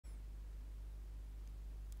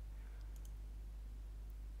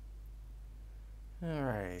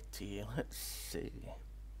Alrighty, let's see.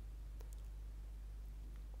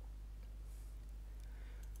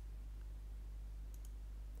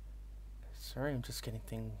 Sorry, I'm just getting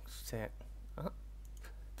things set up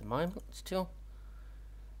at the moment still.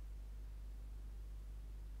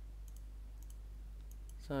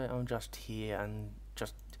 So I'm just here and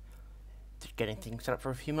just getting things set up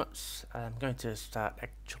for a few minutes. I'm going to start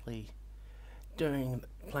actually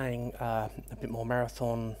playing a bit more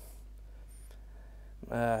marathon.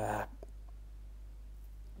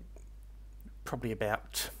 Probably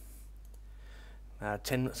about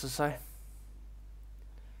 10 minutes or so.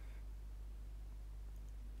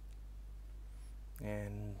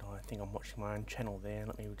 And I think I'm watching my own channel there.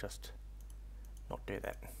 Let me just not do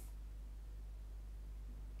that.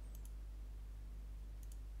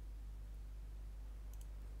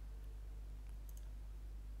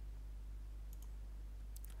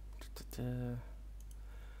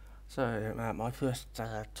 So my first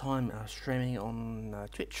time streaming on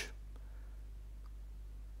Twitch.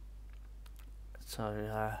 So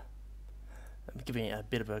I'm giving it a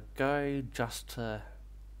bit of a go just to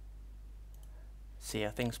see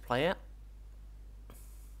how things play out.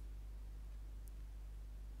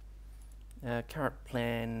 Current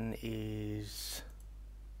plan is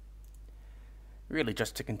really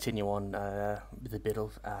just to continue on with a bit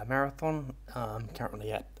of marathon. I'm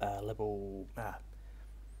currently at level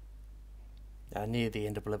near the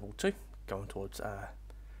end of level 2, going towards about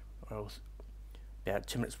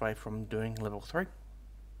 2 minutes away from doing level 3.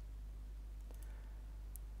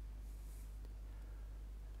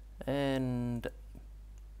 And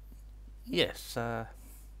yes,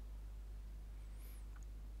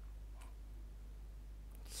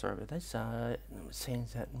 sorry about this. It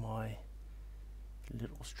seems that my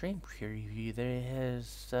little stream preview there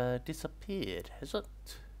has disappeared, has it?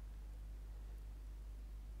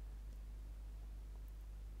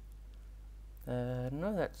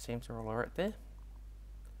 No, that seems all alright there.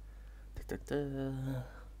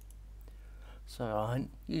 So I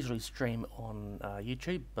usually stream on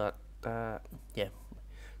YouTube, but yeah,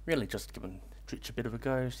 really just giving Twitch a bit of a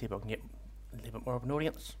go, see if I can get a little bit more of an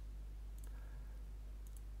audience.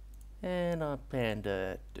 And I plan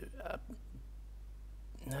to do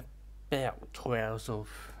about 2 hours of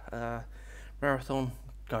marathon,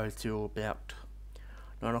 go till about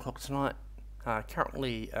 9 o'clock tonight.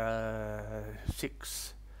 Currently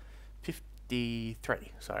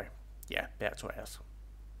 6:53, so yeah, about 2 hours.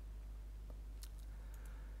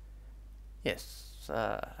 Yes,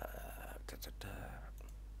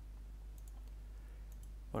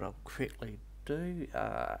 what I'll quickly do,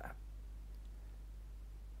 I'll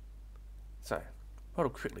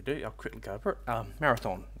quickly go over it.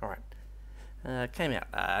 Marathon, alright. Came out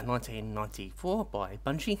 1994 by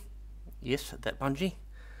Bungie. Yes, that Bungie.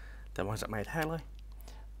 The ones that made Halo.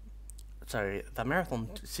 So the marathon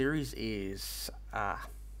series is how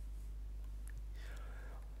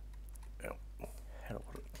do I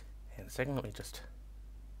put it? In a second, let me just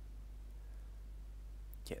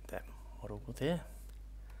get that model there.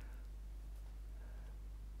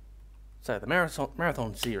 So the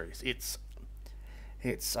marathon series, it's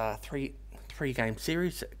three game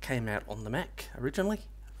series that came out on the Mac originally.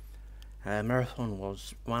 Marathon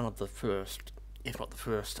was one of the first, if not the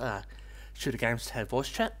first, shooter games to have voice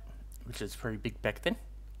chat, which is very big back then.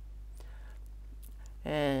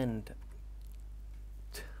 And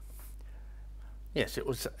yes, it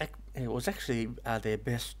was actually their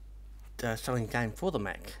best selling game for the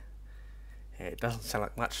Mac. It doesn't sound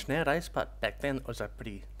like much nowadays, but back then it was a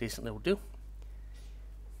pretty decent little deal.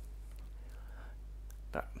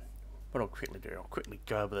 But what I'll quickly do, I'll quickly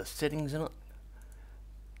go over the settings in it.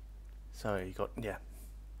 So you got, yeah.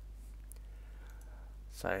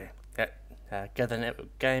 So that gather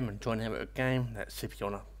network game and join network game. That's if you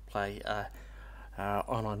want to play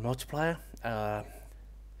online multiplayer. I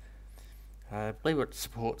believe it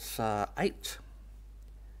supports 8.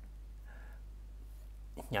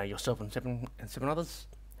 You know, yourself and seven others.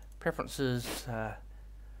 Preferences,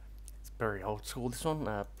 it's very old school this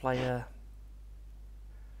one. Player,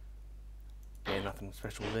 yeah, nothing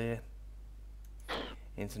special there.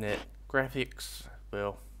 Internet graphics,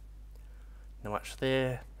 well, not much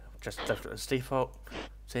there. Just left it as default.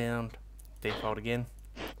 Sound, default again.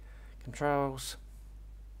 Controls,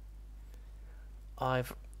 I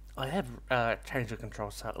have changed the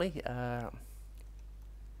controls slightly. What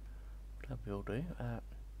I will do,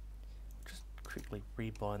 just quickly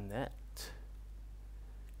rebind that,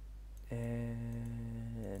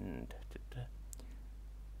 and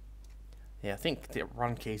yeah, I think the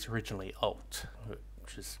run key is originally Alt,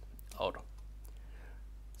 which is odd.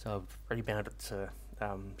 So I've rebound it to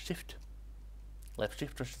Shift. left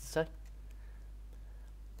shift I should say.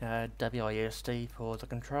 WASD for the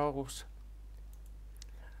controls.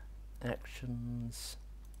 Actions.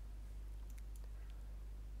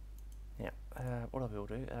 Yeah, what I will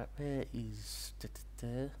do, where is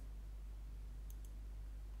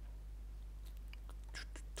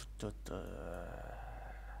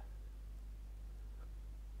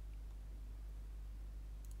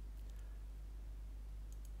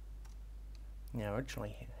now, I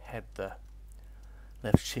originally had the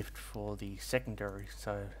left shift for the secondary,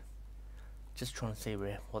 so just trying to see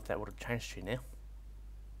what that would have changed to now.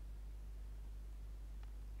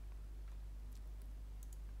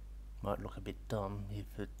 Might look a bit dumb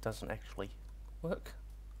if it doesn't actually work.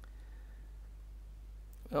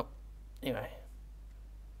 Well, anyway.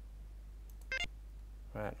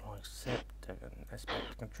 Right, I'll accept,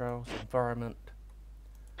 aspect controls, environment.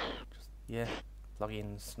 Just, yeah,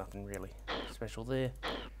 plugins, nothing really special there.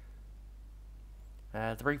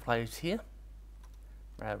 The replays here.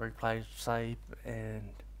 Replays, save,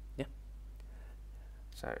 and yeah.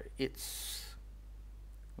 So it's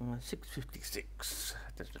 6:56.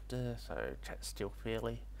 So chat's still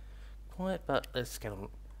fairly quiet, but let's get on.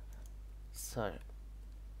 So,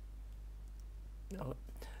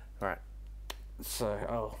 right. So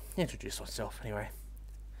I'll introduce myself anyway.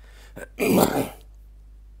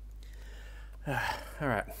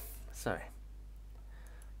 Alright, so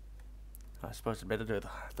I suppose I better do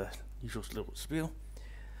the usual little spiel.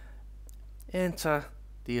 Enter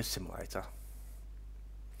the assimilator.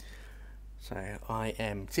 So I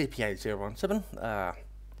am CPA017,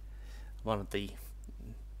 one of the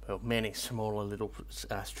many smaller little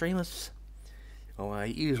streamers. I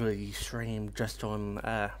usually stream just on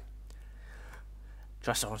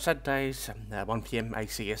Saturdays, 1 PM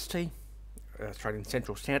ACST, Australian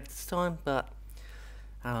Central Standard Time, but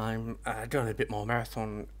I'm doing a bit more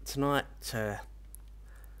marathon tonight to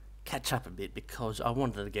catch up a bit because I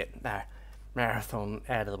wanted to get marathon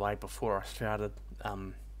out of the way before I started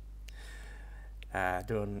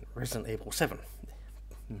doing Resident Evil 7,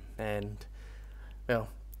 and well,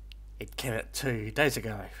 it came out 2 days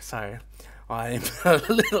ago, so I'm a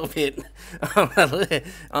little bit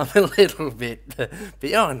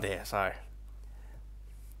beyond there. So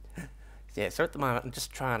yeah, so at the moment I'm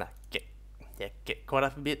just trying to get caught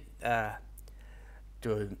up a bit,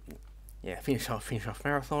 finish off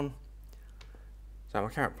marathon. So my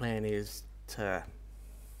current plan is to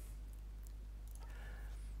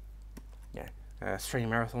stream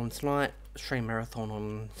marathon tonight, stream marathon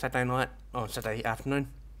on Saturday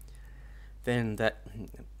afternoon. Then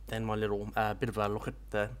my little bit of a look at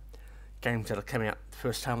the games that are coming out the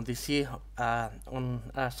first time of this year on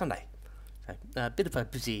Sunday. So a bit of a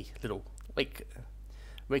busy little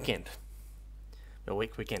weekend.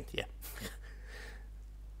 Weekend, yeah.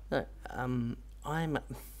 No,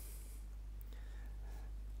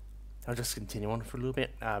 I'll just continue on for a little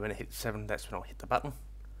bit. When I hit 7, that's when I'll hit the button.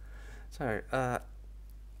 So,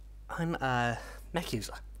 I'm a Mac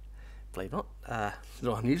user, believe it or not. A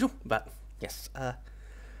little unusual, but yes.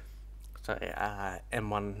 So,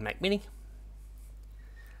 M1 Mac Mini.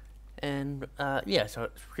 And, yeah, so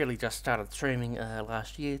it's really just started streaming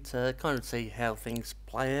last year to kind of see how things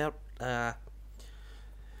play out.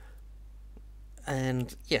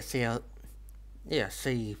 And, yeah,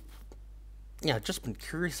 just been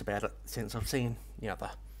curious about it since I've seen, the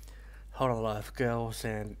Hololive girls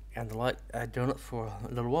and the like doing it for a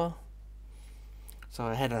little while. So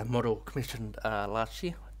I had a model commissioned last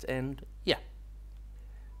year, and yeah.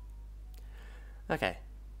 Okay,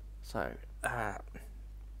 so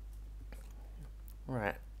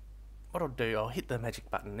right, what I'll do, I'll hit the magic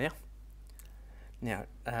button now. Now,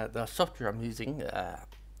 the software I'm using,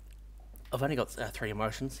 I've only got 3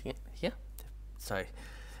 emotions here, so a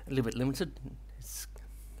little bit limited.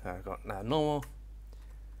 I've got normal,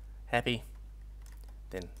 happy,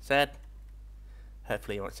 then sad.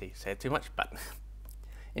 Hopefully you won't see sad too much, but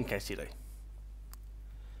in case you do.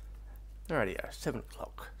 Alrighty, 7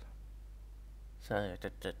 o'clock. So,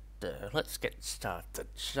 let's get started,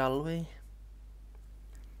 shall we?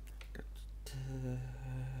 Let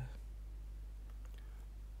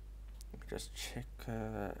me just check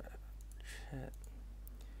chat.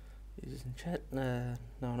 Is in chat? No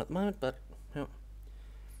one at the moment, but no.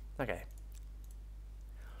 Okay.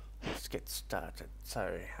 Let's get started.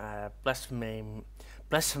 So, blasphemy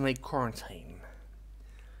quarantine.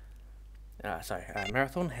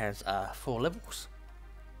 Marathon has 4 levels.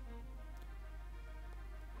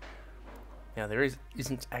 Now there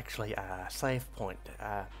isn't actually a save point.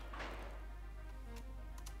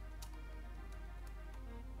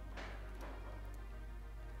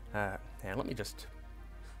 Now let me just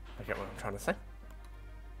get what I'm trying to say.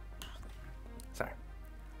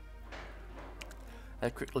 a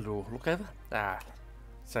quick little look over.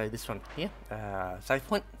 So this one here, save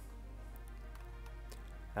point.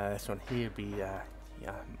 This one here would be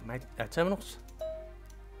terminals.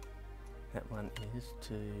 That one is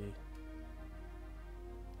to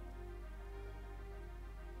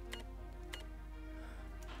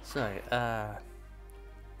so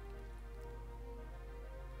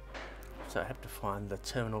I have to find the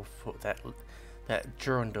terminal for that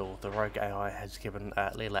Durandal, the rogue AI, has given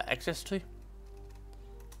Leela access to.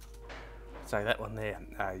 So that one there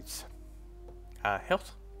is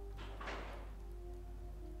health.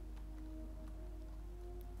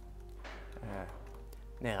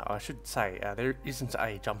 Now I should say there isn't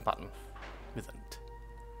a jump button with it,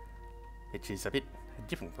 which is a bit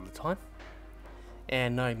different from the time,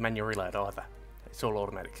 and no manual reload either. It's all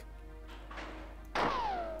automatic.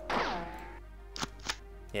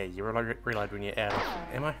 Yeah, you reload when you're out of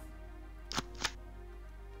ammo.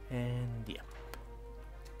 And yeah.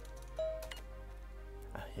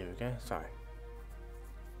 Here we go, sorry.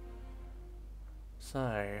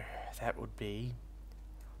 So, that would be...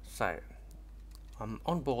 So, I'm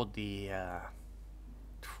on board the... I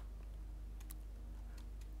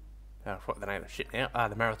forgot the name of the ship now.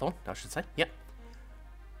 The Marathon, I should say. Yep.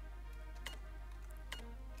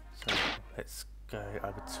 So, let's go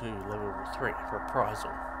over to level 3,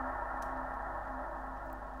 reprisal.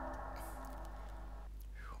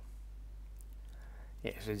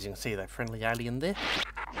 Yes, as you can see, that friendly alien there.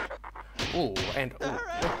 Oh, and oh.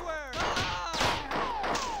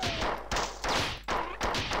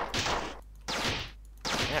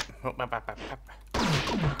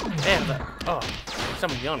 And oh,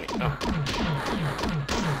 somebody on me. Oh.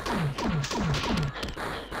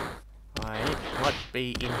 I might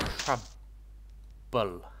be in trouble.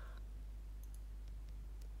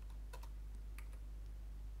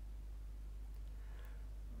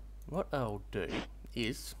 What I'll do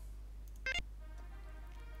is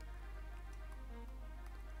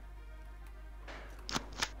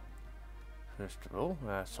first of all,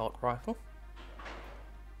 assault rifle,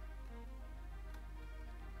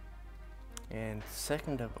 and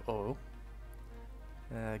second of all,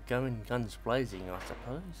 going guns blazing, I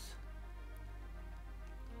suppose.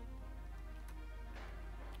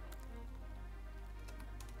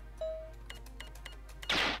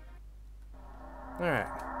 Alright,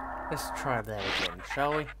 let's try that again,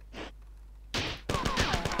 shall we?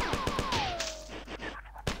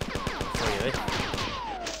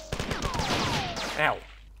 Ow!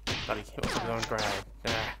 Bloody, what's going grab?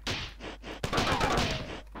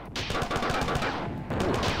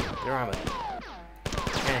 Your armor.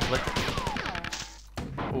 And click.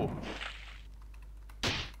 Ooh.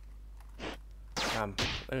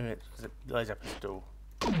 Wait a minute, it lays up a stool.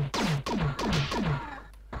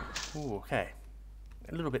 Ooh, okay.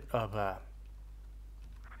 A little bit of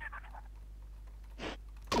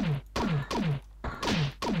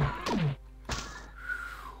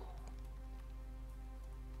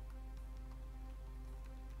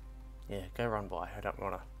yeah, go run by. I don't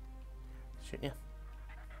wanna shoot you.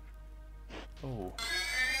 Oh.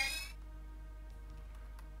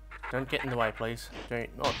 Don't get in the way, please. Do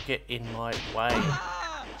not get in my way.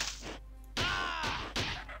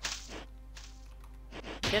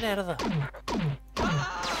 Get out of the...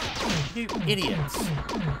 You idiots!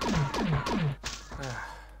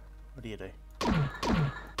 What do you do?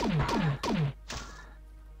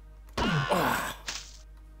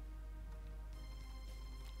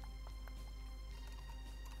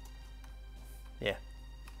 Yeah.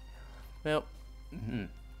 Well,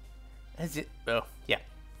 as it... Well, yeah.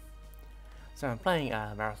 So I'm playing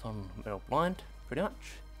Marathon blind, pretty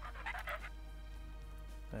much.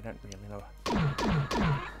 I don't really know.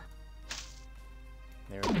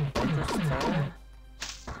 They're a bit dangerous, so...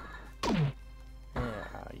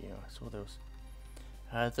 yeah, I saw those.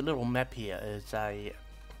 The little map here is a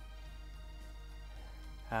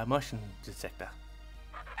motion detector.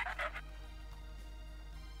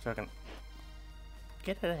 So I can...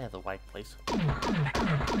 Get it out of the way, please.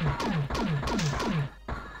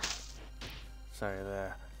 So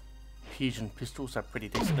the fusion pistols are pretty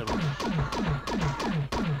decent little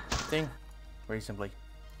thing, reasonably,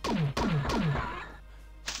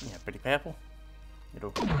 yeah, pretty powerful.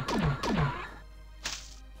 It'll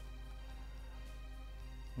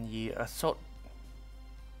the assault.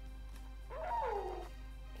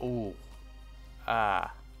 Oh,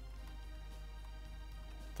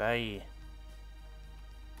 they.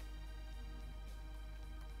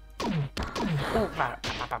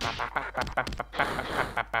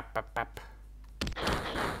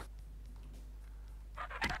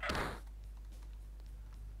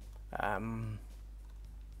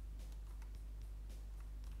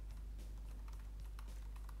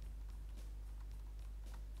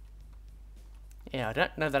 Yeah, I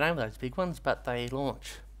don't know the name of those big ones, but they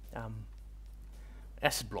launch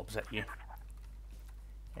acid blobs at you,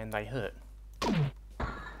 and they hurt.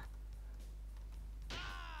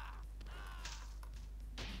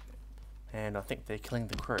 And I think they're killing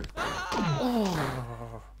the crew.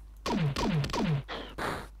 Oh.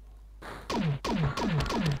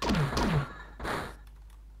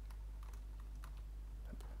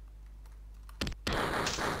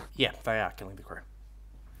 Yeah, they are killing the crew.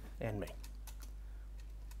 And me.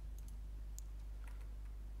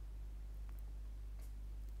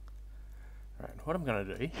 Right, what I'm going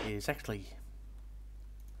to do is actually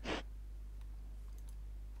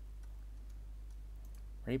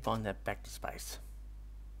rebind that back to space.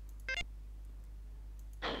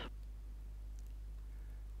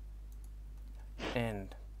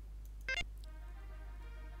 And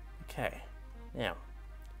okay, now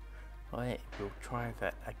I will try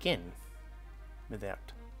that again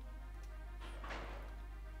without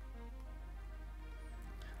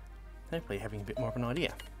hopefully having a bit more of an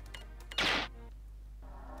idea.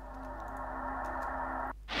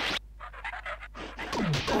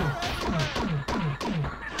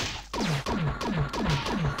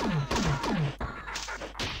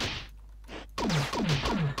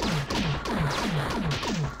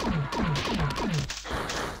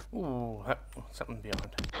 Ooh, something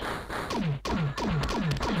behind.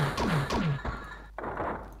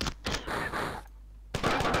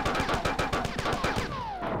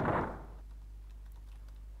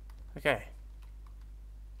 Okay.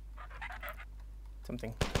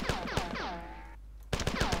 Something.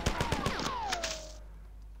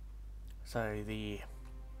 So the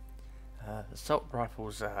assault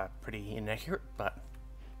rifles are pretty inaccurate, but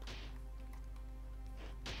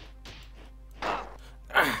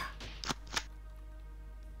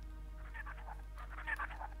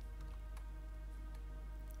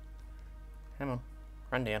come on,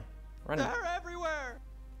 run down, run. They're everywhere.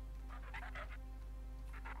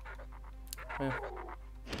 Well,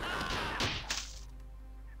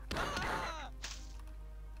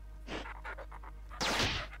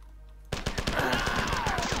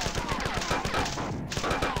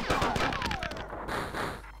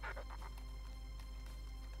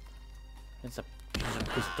 it's a fusion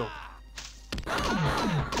pistol.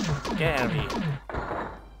 Get out of here.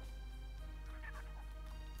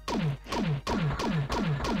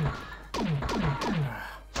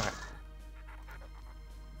 Right.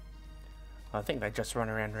 I think they just run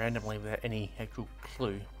around randomly without any actual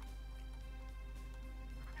clue.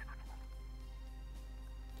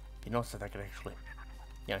 Be nice if they could actually,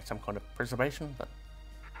 you know, some kind of preservation, but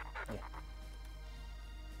yeah.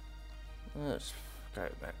 Let's go,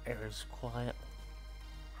 that area's quiet,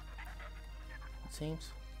 it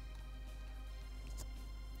seems.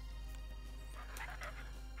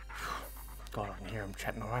 God, I can hear them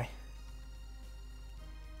chatting away.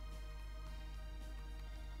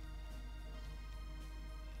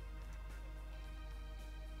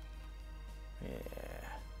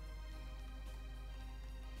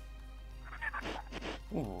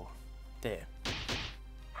 Ooh, there.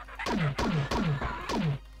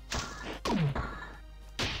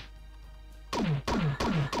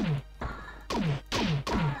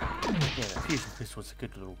 Yeah, the fusion pistol was a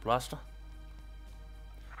good little blaster.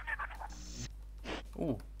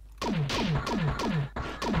 Ooh.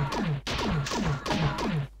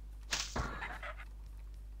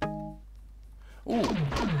 Ooh.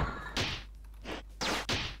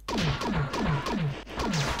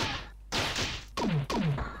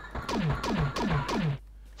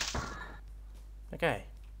 Okay.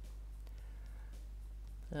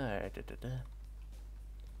 I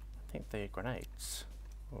think they're grenades.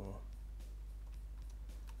 Or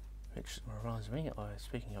which reminds me,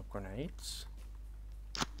 speaking of grenades.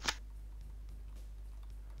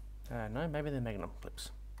 No, maybe they're magnum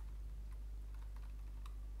clips.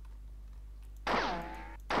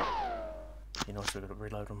 You know, so we've got to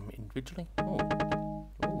reload them individually. Oh,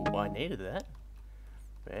 ooh, I needed that.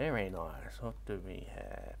 Very nice. What do we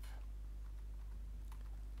have?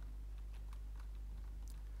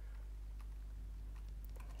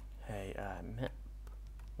 Hey, map.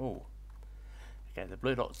 Oh, okay. The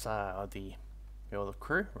blue dots are the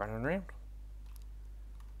crew running around.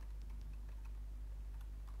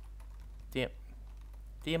 Yep.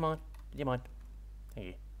 Do you mind? Do you mind? Thank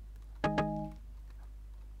you.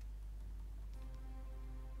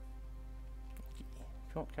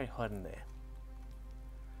 Don't go hiding there.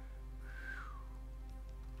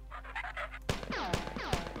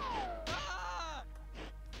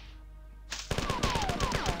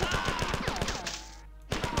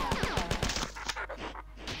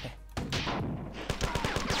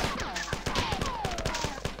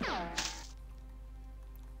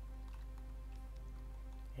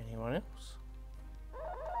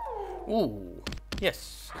 Ooh,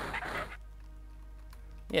 yes.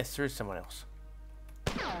 Yes, there is someone else.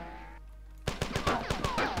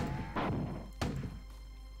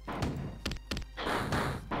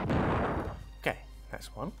 Okay,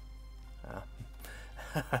 that's one.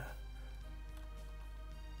 I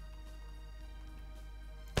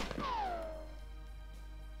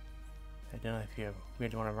don't know if you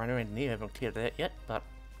really want to run around in here. I haven't cleared that yet, but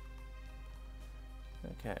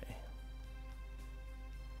okay.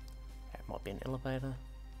 That might be an elevator.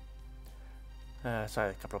 So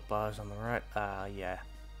a couple of bars on the right. Yeah.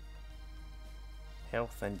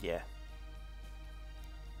 Health and yeah.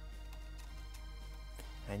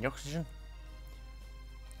 And the oxygen.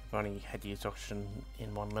 I've only had used oxygen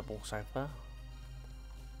in one level so far.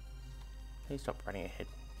 Please stop running ahead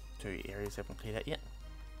to areas I haven't cleared out yet.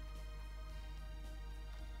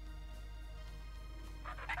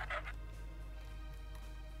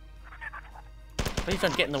 Please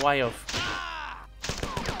don't get in the way of...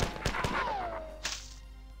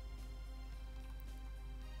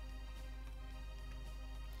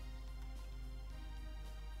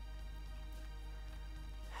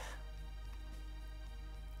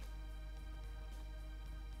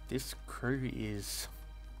 This crew is...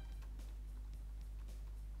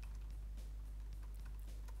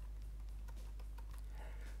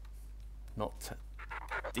 not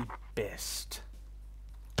the best.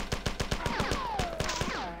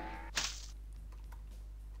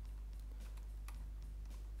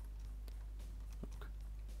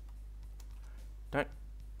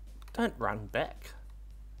 Don't run back.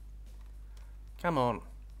 Come on.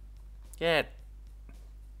 Get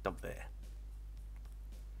up there.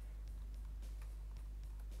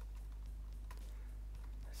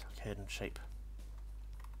 It's like herding sheep.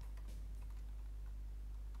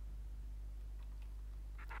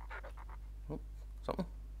 Oh, something.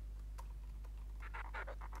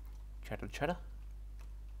 Chatter, chatter.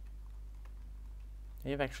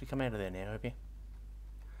 You've actually come out of there now, have you?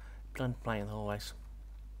 Playing the hallways.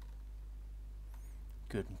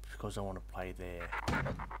 Good, because I want to play there.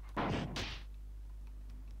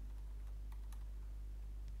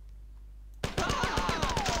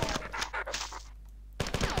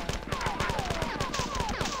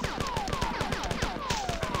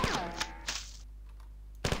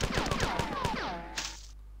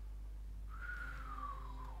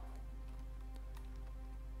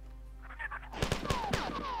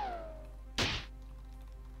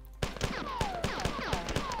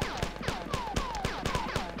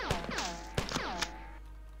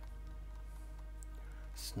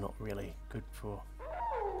 Not really good for...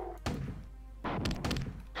 But,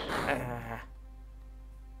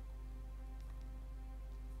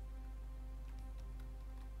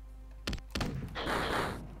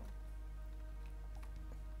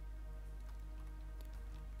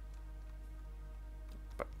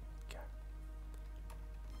 okay.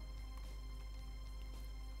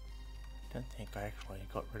 I don't think I actually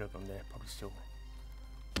got rid of them there, probably still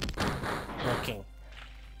working.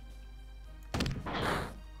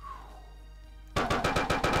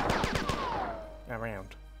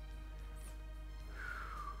 Around.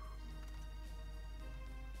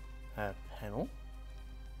 Panel.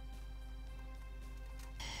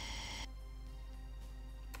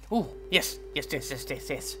 Oh, yes, yes, yes, yes, yes,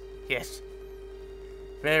 yes, yes.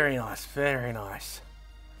 Very nice, very nice.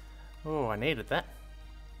 Oh, I needed that.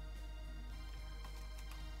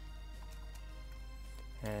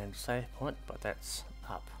 And save point, but that's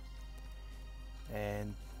up.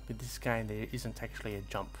 And with this game, there isn't actually a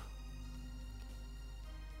jump.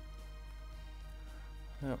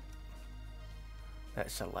 Oh,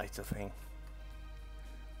 that's a later thing.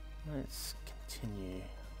 Let's continue.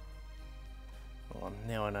 Well,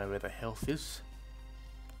 now I know where the health is.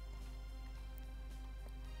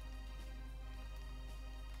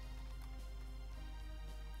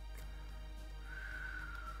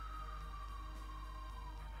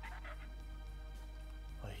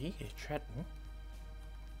 I hear you chatting.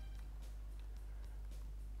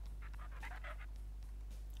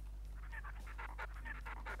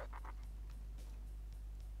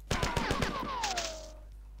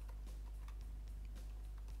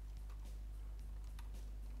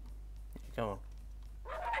 Come on.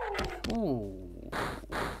 Ooh.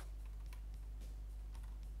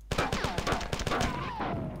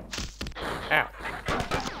 Ow.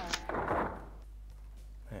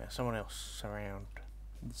 Yeah, someone else around.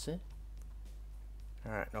 That's it.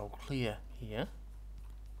 Alright, I'll clear here.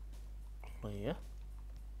 Clear.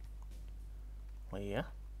 Clear.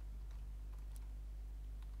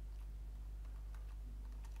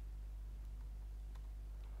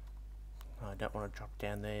 I don't want to drop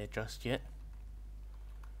down there just yet.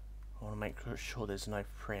 I want to make sure there's no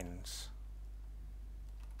friends.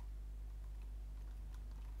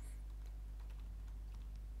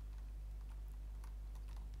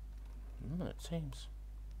 It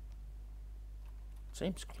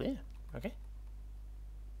seems clear. Okay.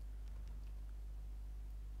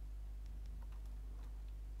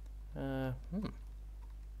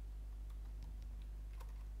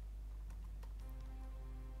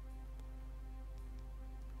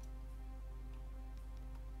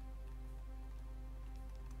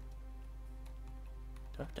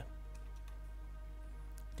 Doctor.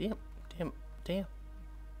 Damn.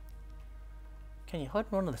 Can you hide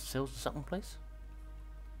in one of the cells or something, please?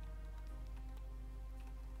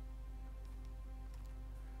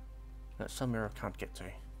 That's somewhere I can't get to.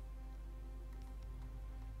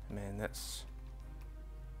 Man, that's...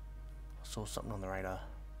 I saw something on the radar.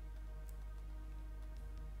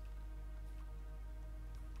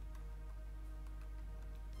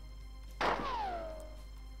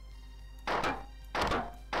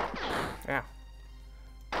 Ow.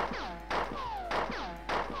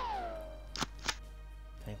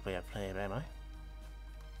 Thankfully I have plenty of ammo.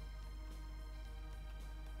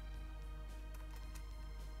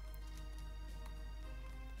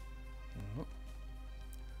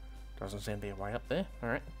 Doesn't seem to be a way up there.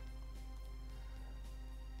 Alright.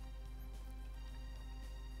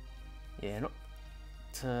 Yeah, not...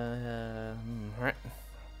 alright.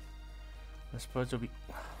 I suppose it'll be...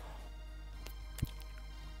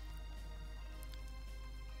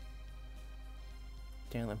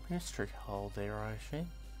 down the mystery hole there, I assume.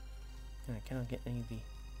 Can I get any of the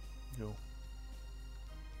little...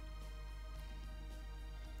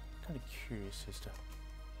 kind of curious as to...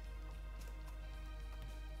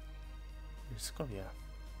 there's got to be a...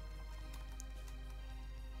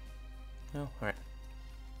 no? Alright.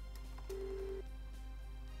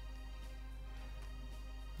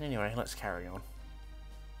 Anyway, let's carry on.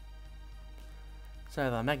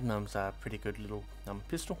 So the Magnum's a pretty good little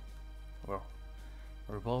pistol. Well,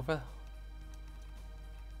 a revolver.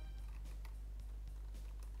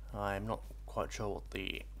 I'm not quite sure what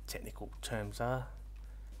the technical terms are.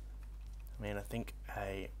 I mean, I think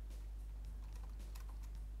a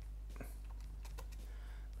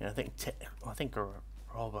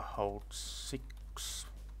revolver holds 6.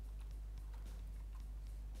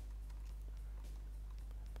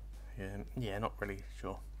 Yeah, not really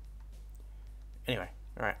sure. Anyway,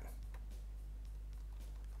 alright.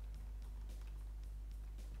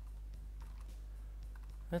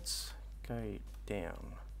 Let's go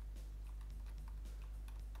down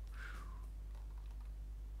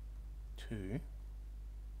to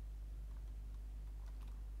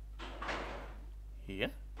here.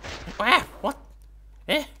 Ah, what?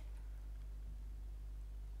 Eh?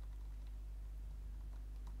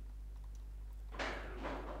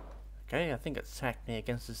 Okay, I think it's tacked me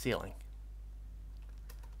against the ceiling.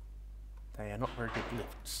 They are not very good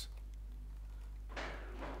lifts.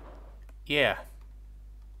 Yeah.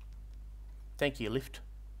 Thank you, lift.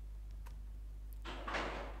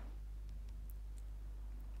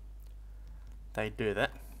 They do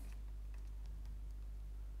that.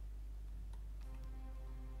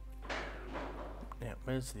 Now,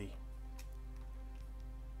 where's the...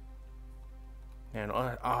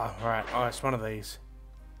 now, oh, right. Oh, it's one of these.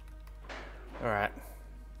 Alright.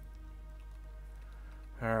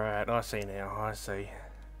 Alright, I see now. I see.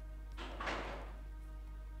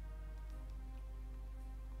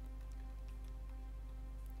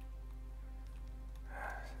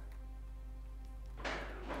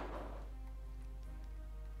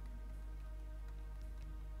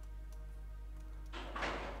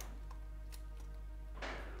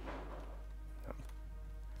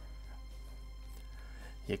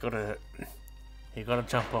 You gotta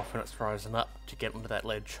jump off when it's frozen up to get onto that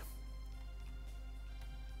ledge.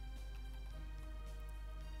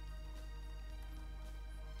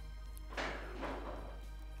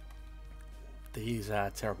 These are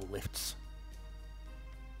terrible lifts.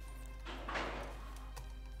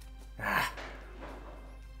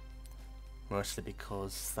 Mostly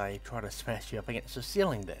because they try to smash you up against the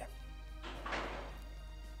ceiling there.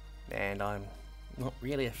 And I'm not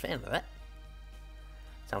really a fan of that.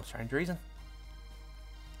 Some strange reason.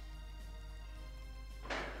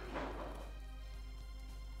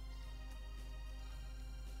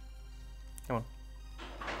 Come on.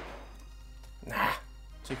 Nah,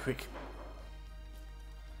 too quick.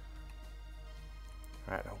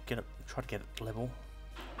 Alright, I'll get it, try to get it level.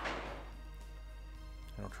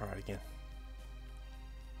 And I'll try it again.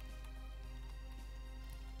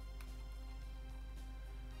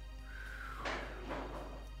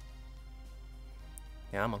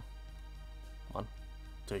 Yeah, I'm on. 1,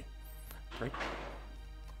 2, battery.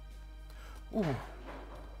 Ooh.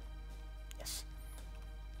 Yes.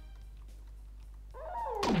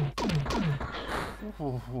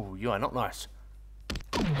 Ooh, you are not nice.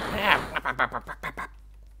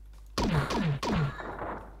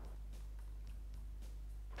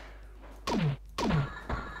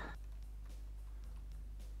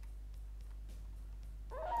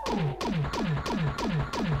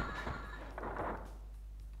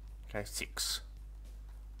 Okay, 6.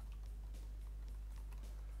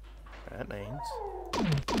 That means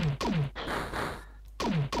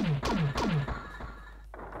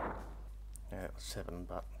yeah, that was 7,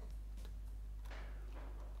 but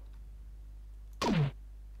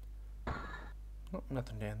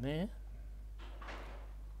nothing down there.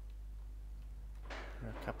 There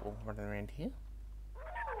are a couple running around here.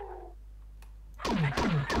 They're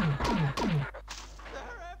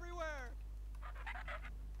everywhere.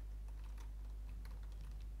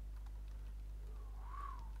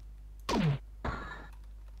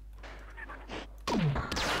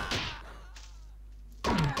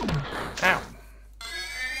 Ow!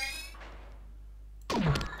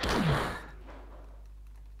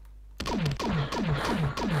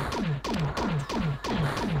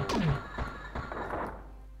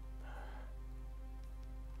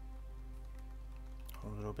 A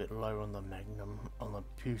little bit low on the magnum, on the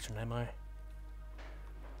fusion ammo.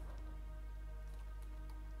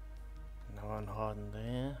 No one hiding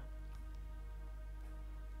there.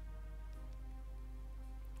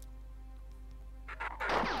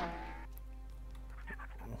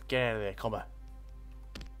 Get out of there, combo.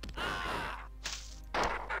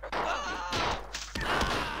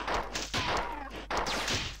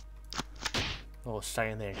 Or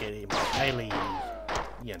stay in there and get him. Aliens.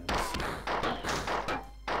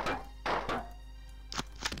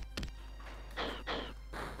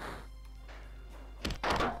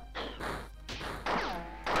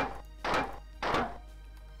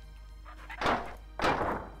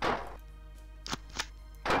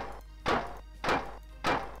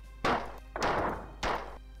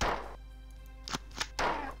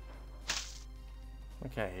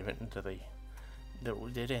 Okay, he went into the little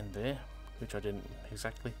dead end there, which I didn't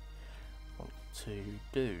exactly want to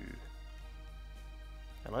do.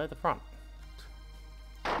 Hello, the front.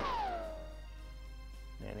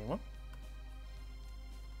 Anyone?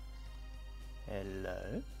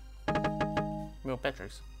 Hello? More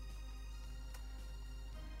batteries.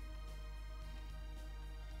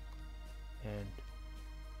 And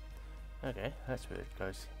okay, that's where it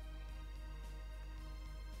goes.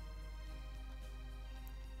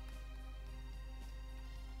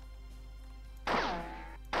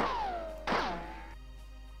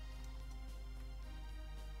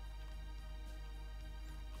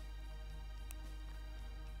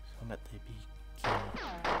 I'm at the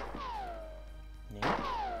beginning.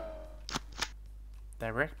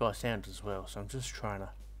 They react by sound as well, so I'm just trying to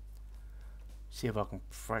see if I can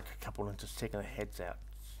break a couple into sticking their heads out.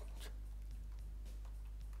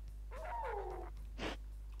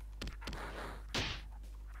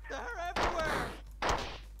 They're everywhere.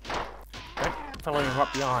 Don't follow me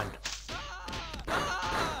right behind.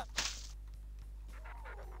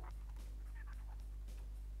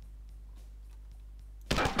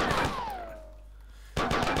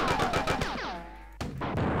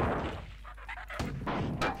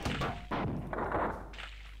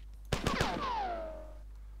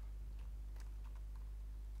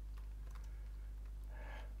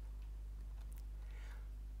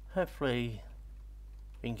 Hopefully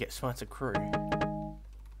we can get smarter crew. Although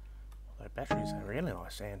batteries are really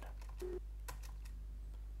nice and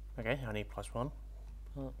okay, I need +1.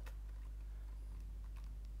 Oh.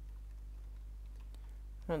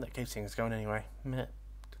 Well, that keeps things going anyway. Meh.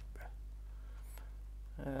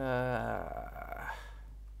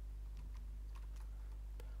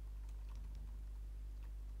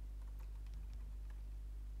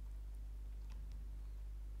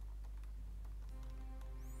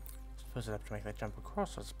 Suppose I'd have to make that jump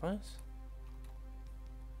across, I suppose.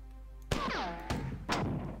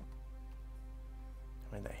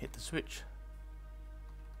 When they hit the switch,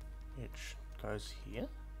 which goes here.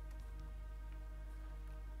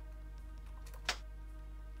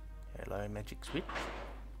 Hello, magic switch.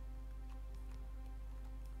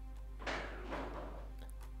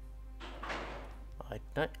 I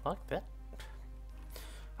don't like that.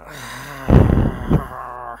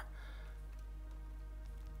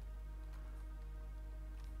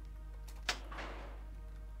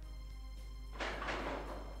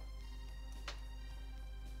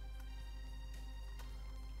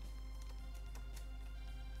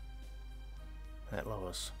 That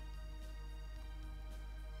lowers.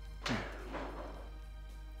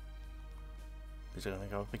 Is it going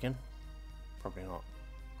to go up again? Probably not.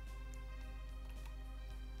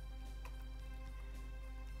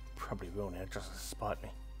 Probably will now, just to spite me.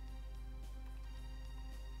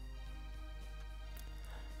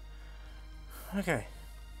 Okay.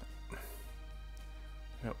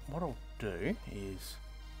 Now, what I'll do is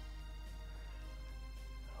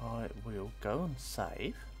I will go and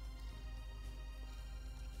save.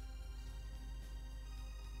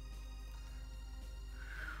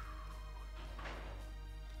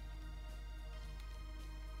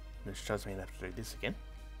 Which does mean I have to do this again.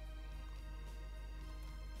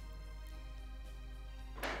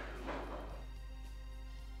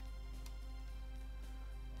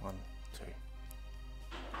 One, two,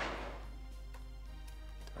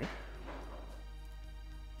 three.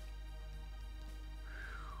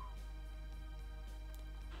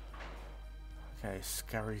 Okay,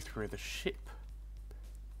 scurry through the ship.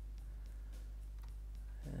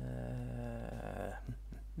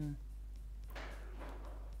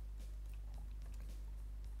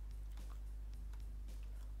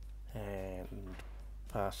 And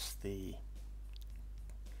past the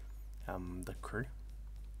crew.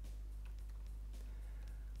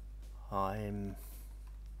 I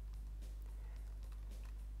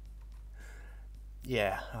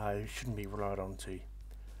shouldn't be relied on to,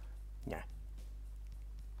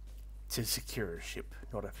 to secure a ship,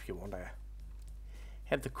 not if you want to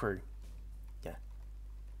have the crew,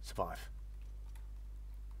 survive.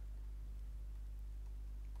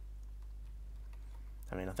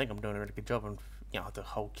 I mean, I think I'm doing a really good job on, the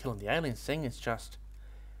whole killing the aliens thing. It's just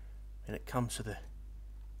when it comes to the,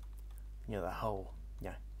 the whole,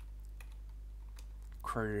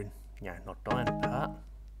 crew, not dying apart,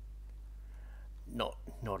 not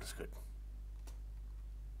as good.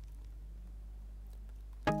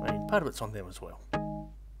 I mean, part of it's on them as well. I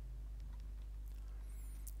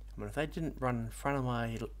mean, if they didn't run in front of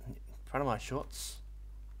my shots,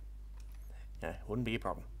 it wouldn't be a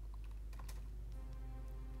problem.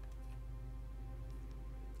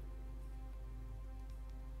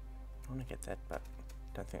 I want to get that, but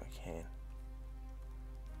don't think I can.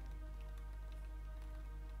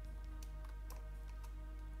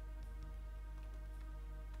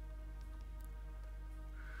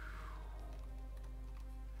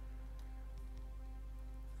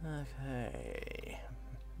 Okay.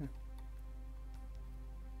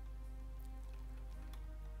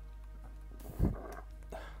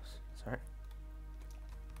 Sorry.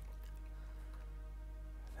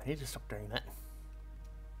 I need to stop doing that.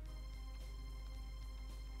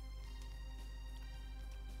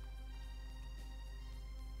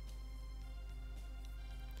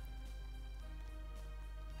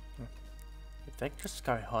 If they could just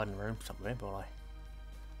go hide in a room somewhere while I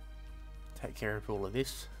take care of all of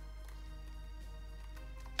this.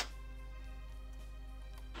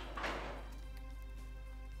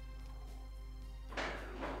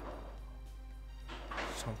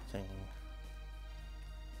 Something.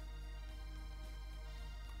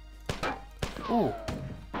 Ooh.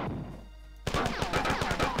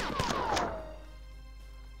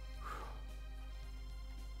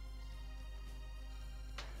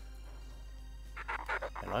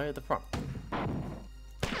 Hello at the front.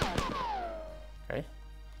 Okay.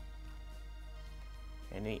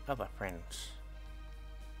 Any other friends?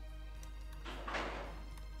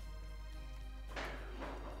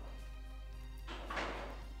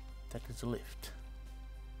 That is a lift.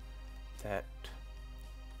 That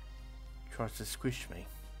tries to squish me.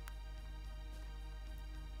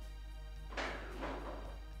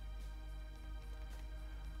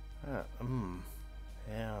 Yeah.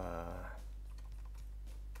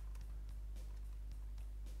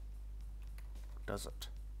 Does it?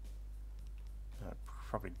 No, it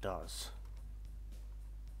probably does.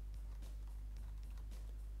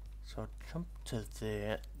 So I'll jump to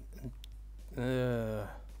there.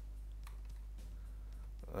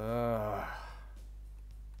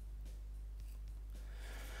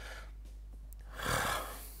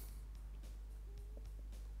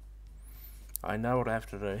 I know what I have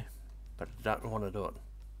to do, but I don't want to do it.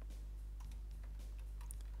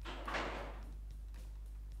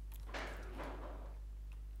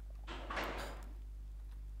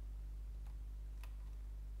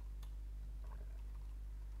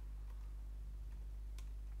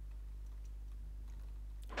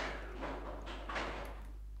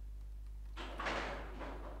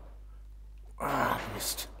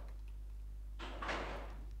 Missed.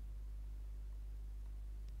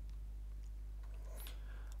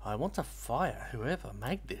 I want to fire whoever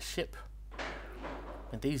made this ship.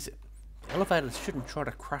 And these elevators shouldn't try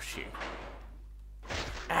to crush you.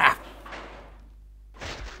 Ah!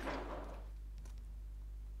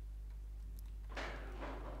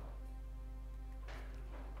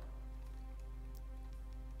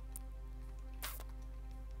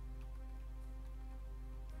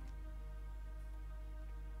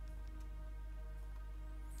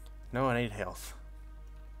 No, I need health.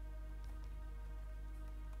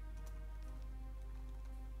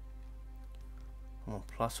 Well,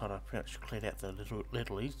 plus I'd pretty much cleared out the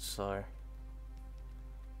little east, so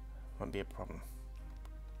won't be a problem.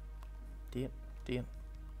 Damn.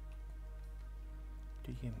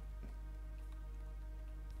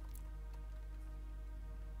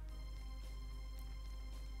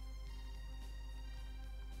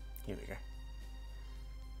 Here we go.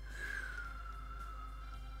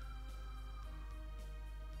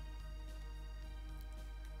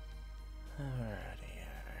 Alrighty.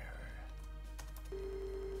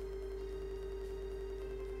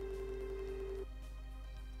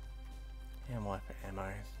 Ammo for ammo.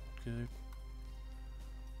 Good.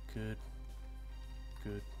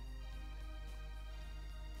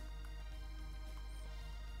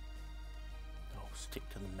 I'll stick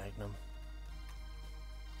to the Magnum.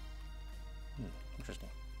 Interesting.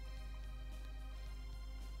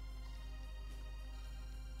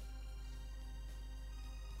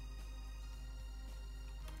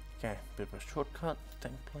 Okay, bit of a shortcut,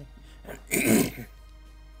 thankfully.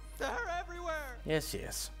 They're everywhere! Yes.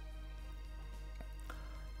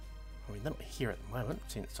 I mean, they're not here at the moment,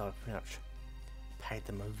 since I've pretty much paid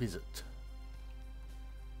them a visit.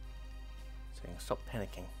 So you can stop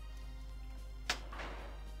panicking.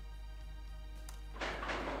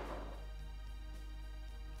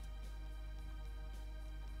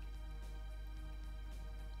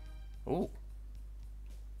 Ooh.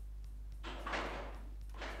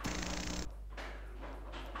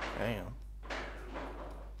 Hang on.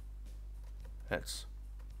 That's...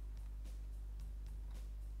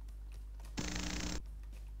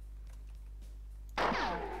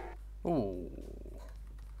 Ooh.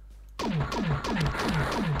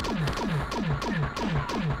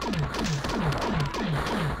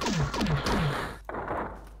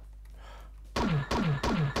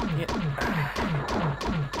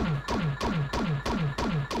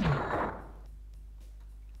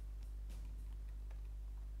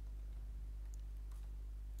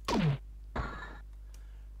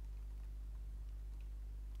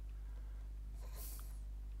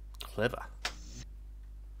 Clever.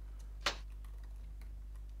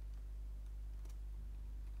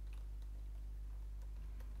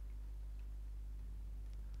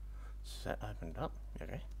 Is that opened up?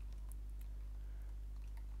 Okay.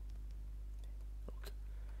 Look.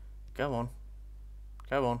 Go on.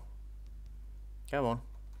 Go on. Go on.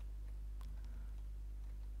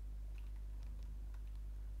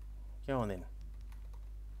 Go on then.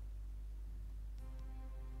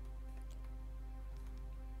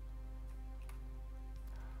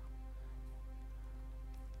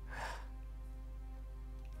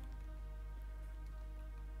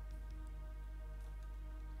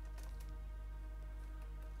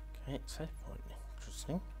 Okay, save point.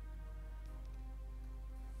 Interesting.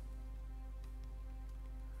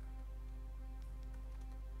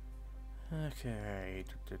 Okay.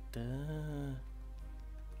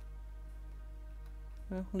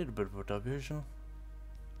 Well, a little bit of a diversion.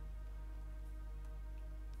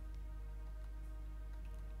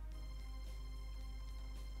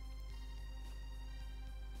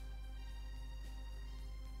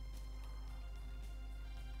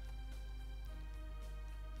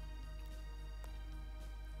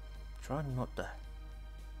 Try not to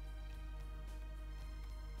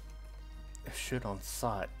shoot on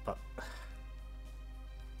sight, but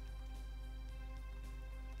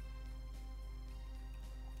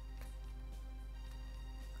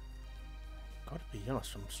gotta be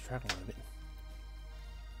honest, I'm struggling a bit.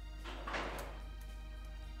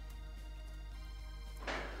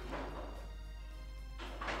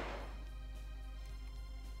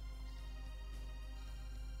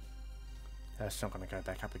 That's not going to go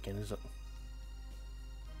back up again, is it?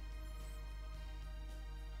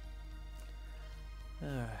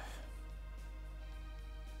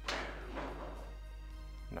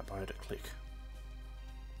 Not by to click.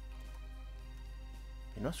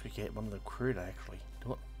 Be nice if we could get one of the crew to actually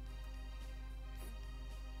do it.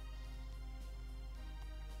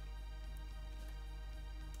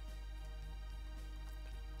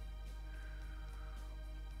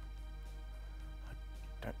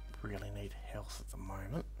 I don't really need health at the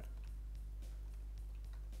moment.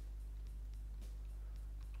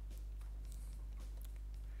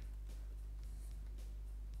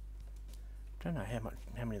 Don't know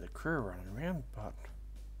how many of the crew are running around, but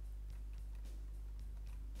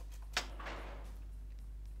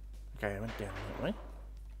okay, I went down that way.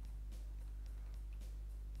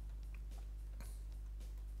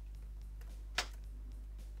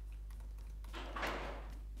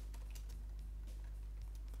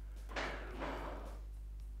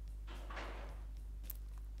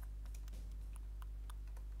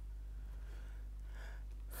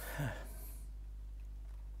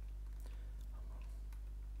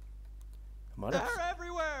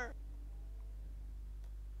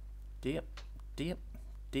 Dip, dip,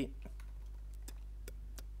 dip.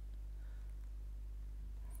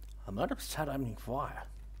 I might have started opening fire.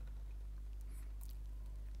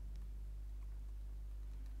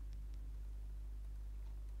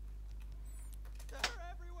 They're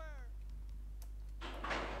everywhere.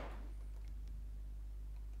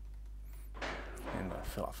 And I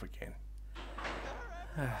fell off again.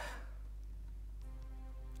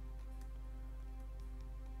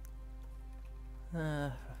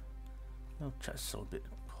 I'll just a little bit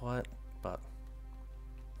quiet, but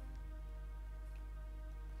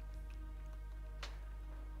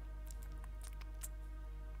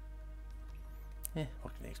yeah,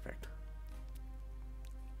 what can you expect?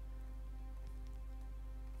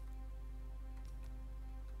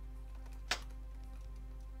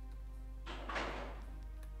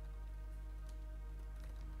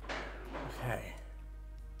 Okay.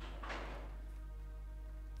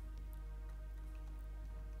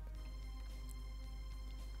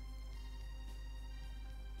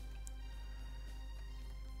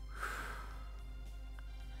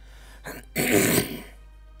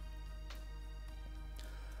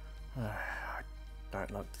 I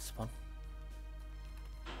don't like this one.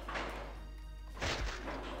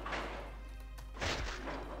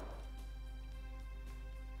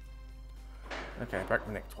 Okay, break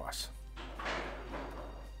my neck twice.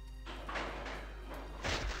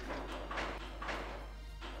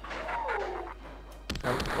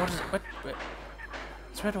 What is it? What?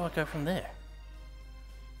 So where do I go from there?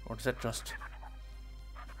 Or does that just...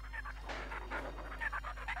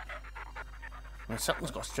 I mean, something's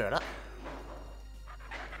got stirred up.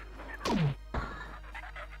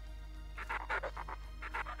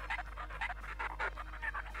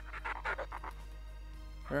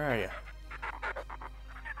 Where are you?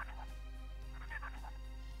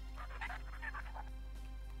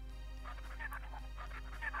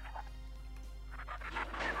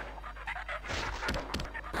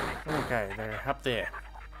 Okay, they're up there.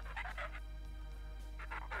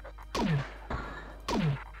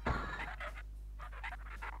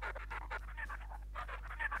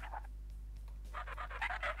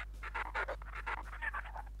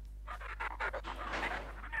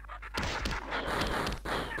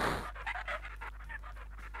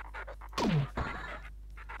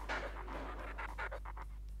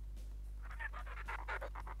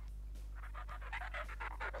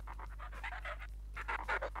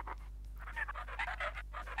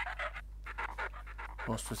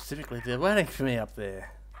 More specifically, they're waiting for me up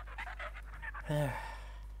there.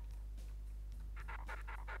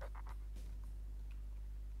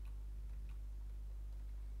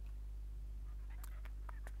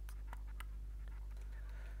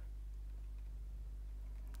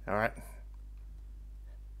 Alright.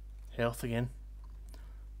 Health again.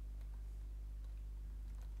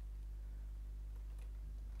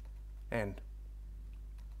 And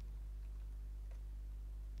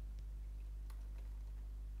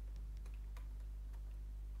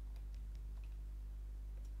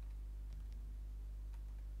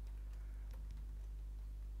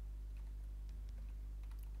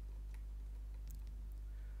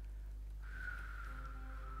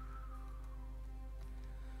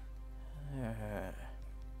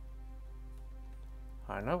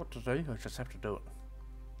I know what to do, I just have to do it.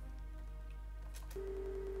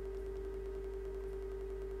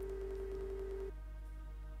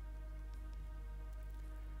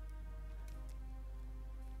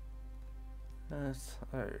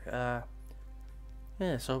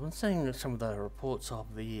 Yeah, so I've been seeing some of the reports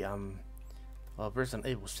of the of Resident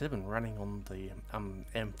Evil 7 running on the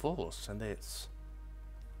M4s, and it's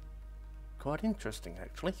quite interesting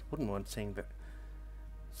actually. Wouldn't mind seeing the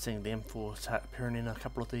M4 start appearing in a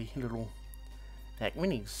couple of the little Mac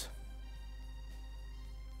Minis.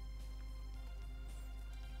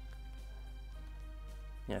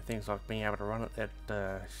 Yeah, things like being able to run it at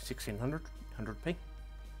 1600, 100p.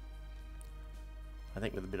 I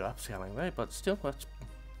think with a bit of upscaling though, but still that's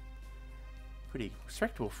pretty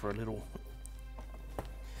respectable for a little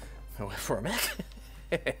for a Mac.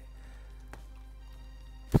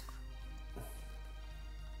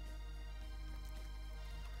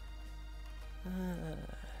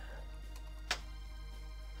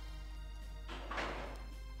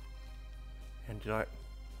 And you know,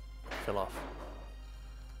 fell off.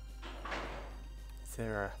 Is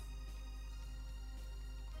there a...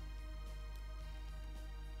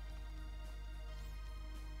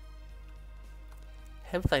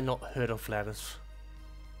 Have they not heard of ladders?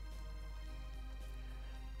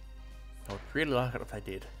 I would really like it if they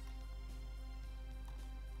did.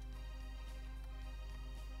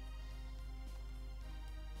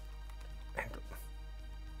 And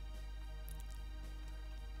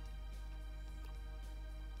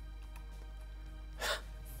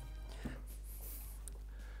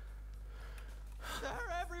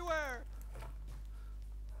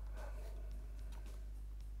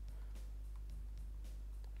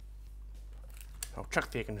I'll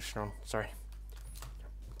chuck the air conditioner on, sorry.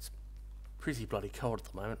 It's pretty bloody cold at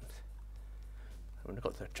the moment. I've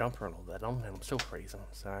got the jumper and all that on, and I'm still freezing,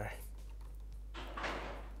 so...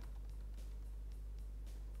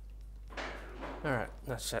 Alright,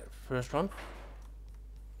 that's that first one.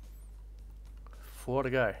 4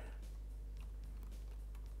 to go.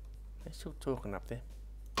 They're still talking up there.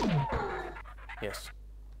 Yes.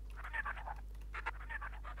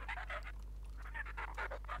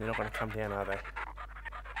 They're not going to come down, are they?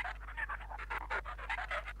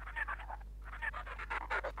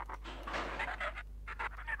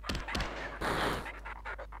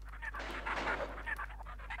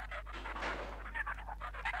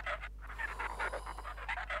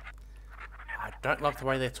 I don't love the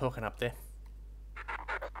way they're talking up there.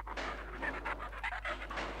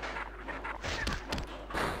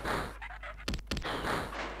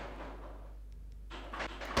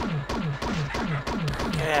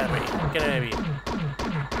 Get out of here. Get out of here.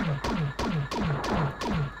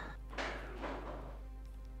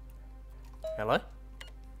 Hello?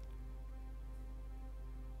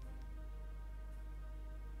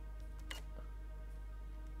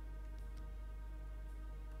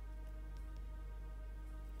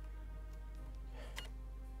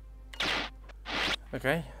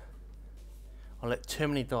 Okay. I'll let too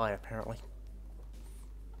many die, apparently.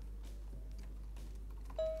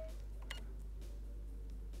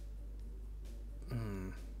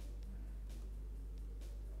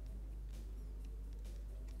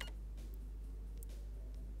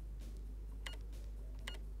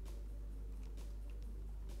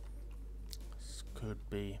 This could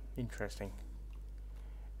be interesting.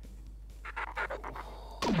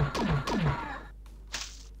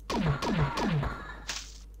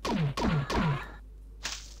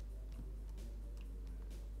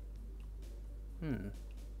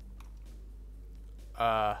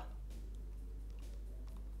 Ow.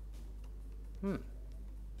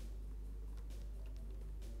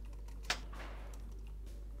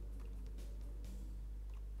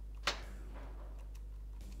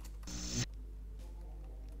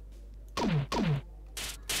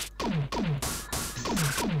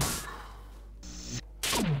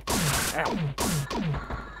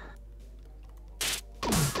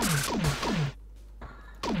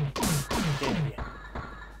 Get in here.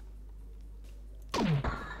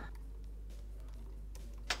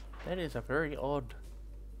 That is a very odd...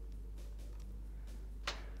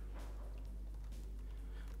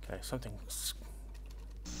 Okay, something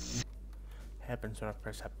happens when I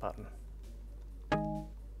press that button.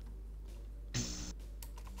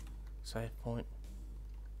 Save point.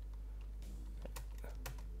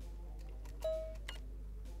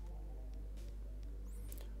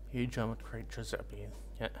 Huge armored creatures that appear.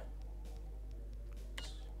 Yeah.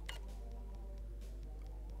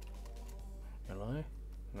 Hello?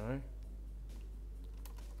 No.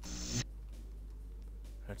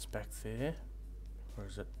 That's back there. Or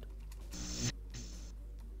is it?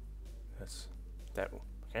 That's that one.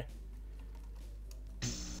 Okay.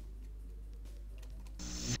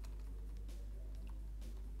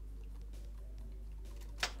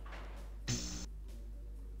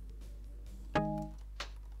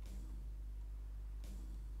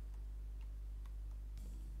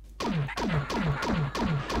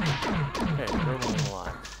 Okay, we're along the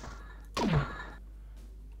line.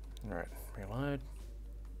 Alright, reload.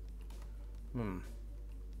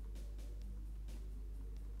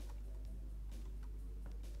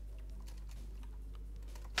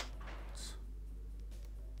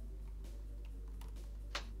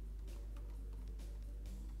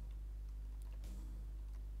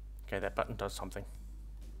 Okay, that button does something.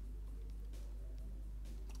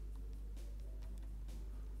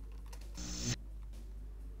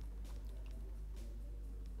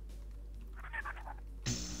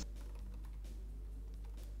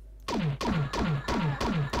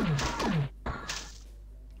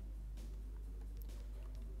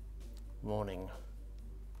 Warning.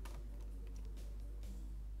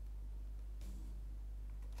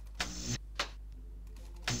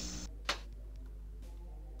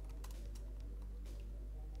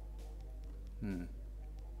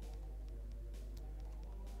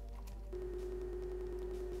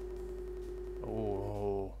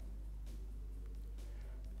 Oh.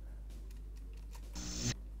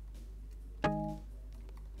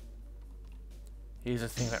 Here's the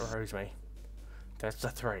thing that worries me. That's the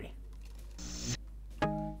 3.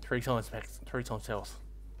 3 times max, 3 times health.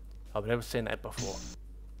 I've never seen that before.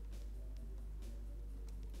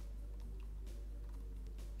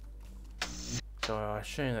 So I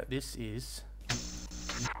assume that this is...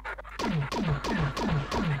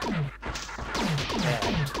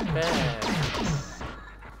 Bad. Bad.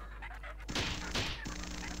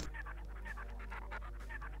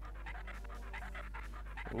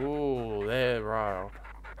 Ooh, they're wild.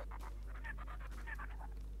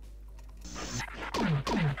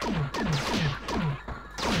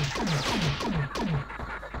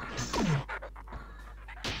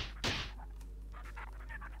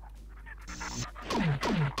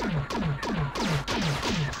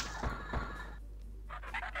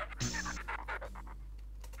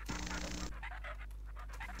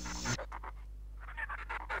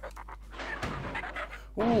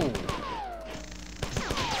 Ooh.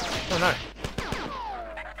 Oh no.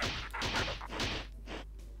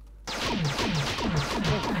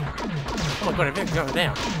 Oh my god, everything's going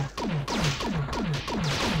down.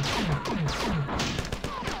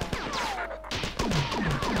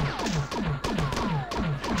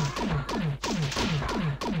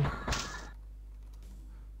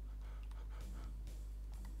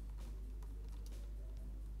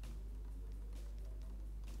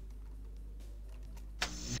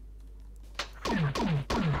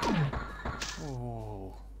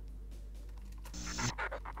 Ooh.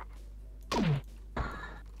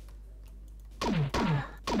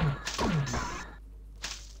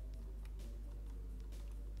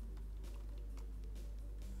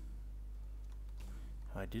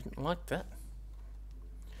 I didn't like that.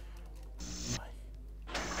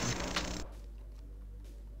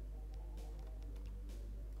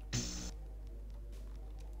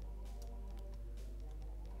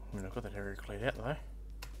 I mean, I've got that area cleared out though.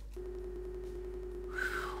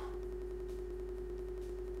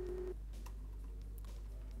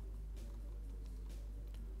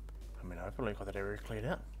 I mean, I've probably got that area cleared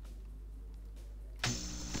out.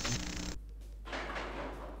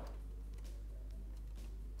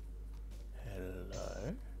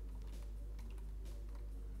 Hello.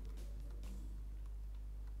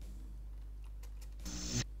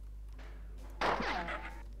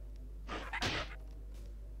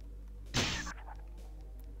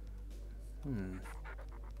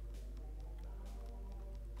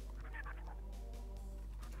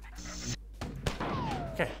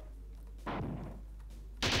 Okay.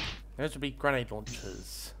 Those would be grenade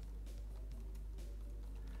launchers.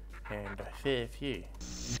 And a fair few.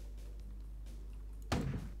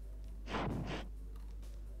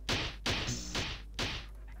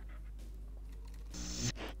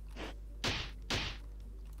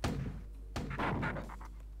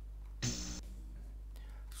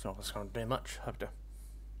 It's not going to do much, hope to.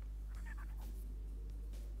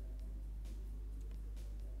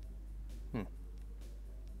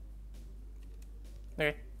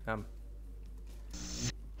 Okay, kind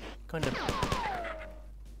of.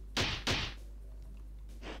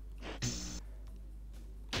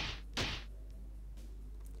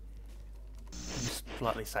 Just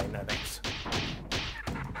politely say no thanks.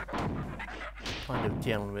 Kind of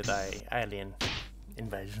dealing with a alien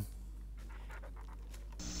invasion.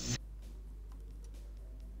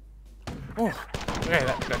 Oh, okay,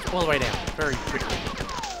 that goes all the way down very quickly.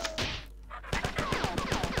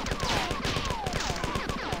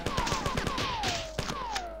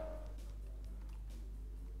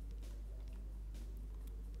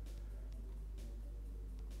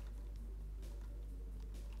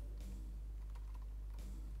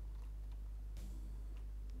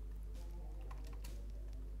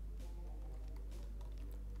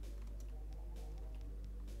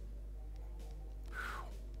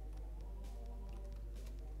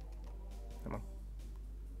 Come on.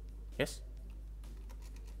 Yes?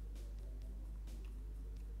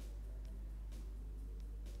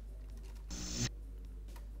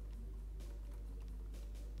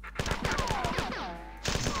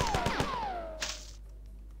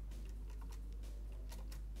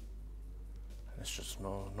 That's just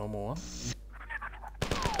no normal one.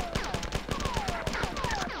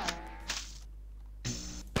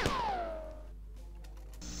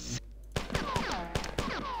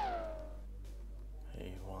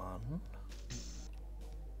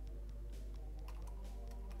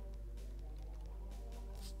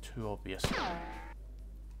 Too obvious.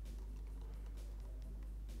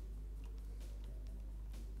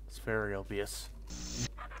 It's very obvious.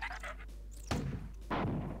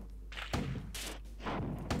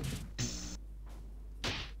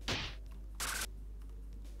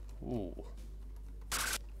 Ooh.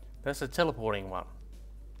 That's a teleporting one.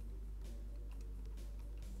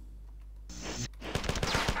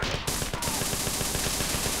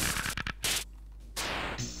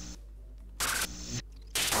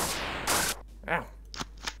 Ow.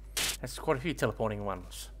 That's quite a few teleporting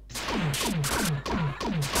ones.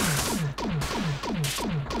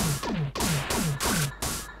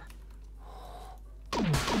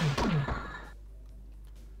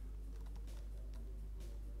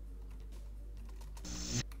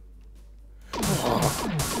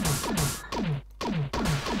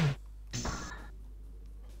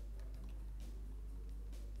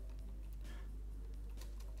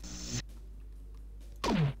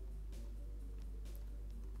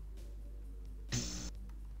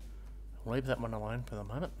 Leave that one alone for the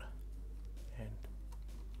moment, and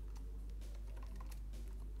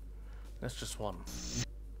that's just one.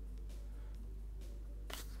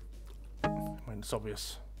 When it's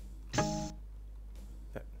obvious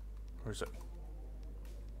that, where is it?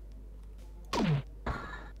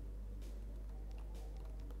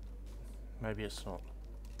 Maybe it's not.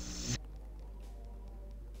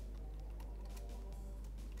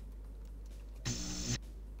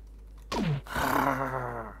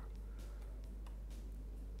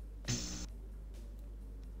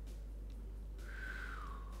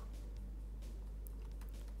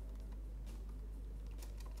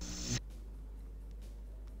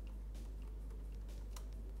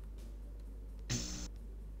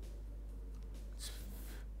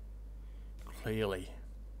 Clearly.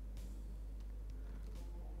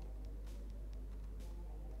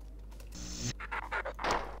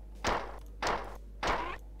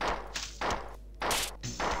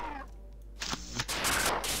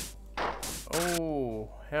 Oh,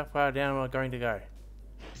 how far down am I going to go?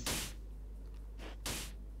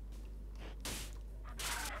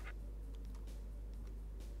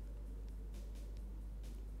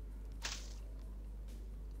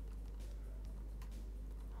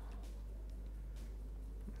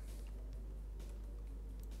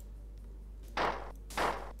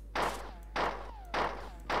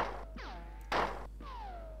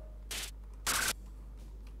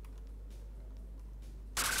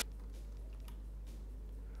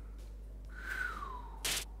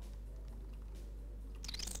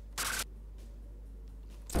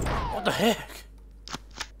 What the heck?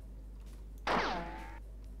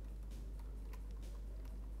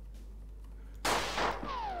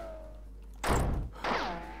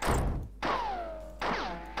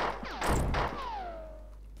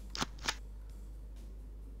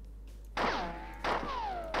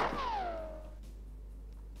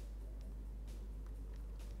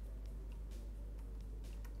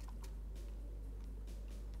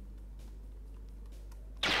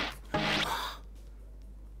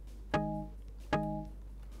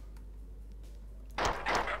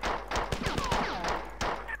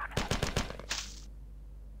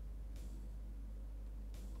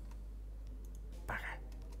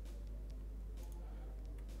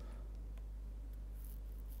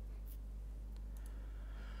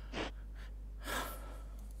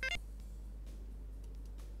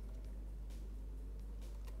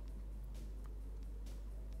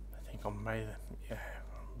 I made it.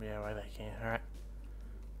 Yeah, way they can. Alright.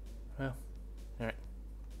 Well, alright.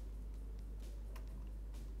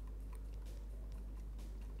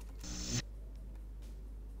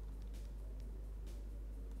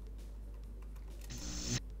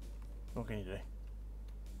 What can you do?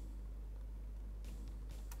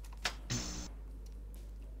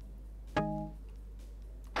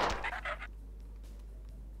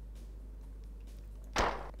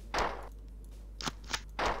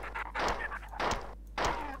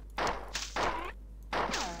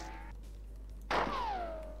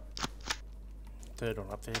 Third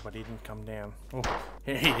one up there, but he didn't come down. Oh,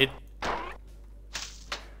 yeah, he did.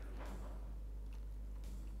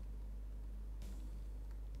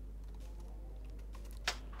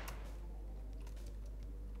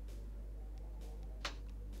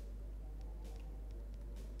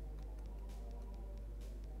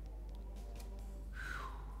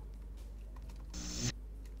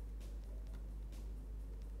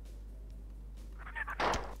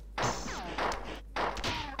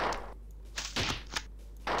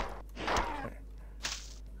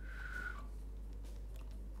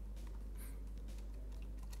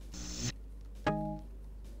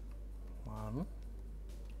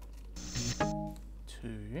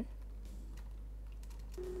 Two,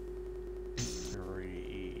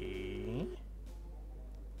 three,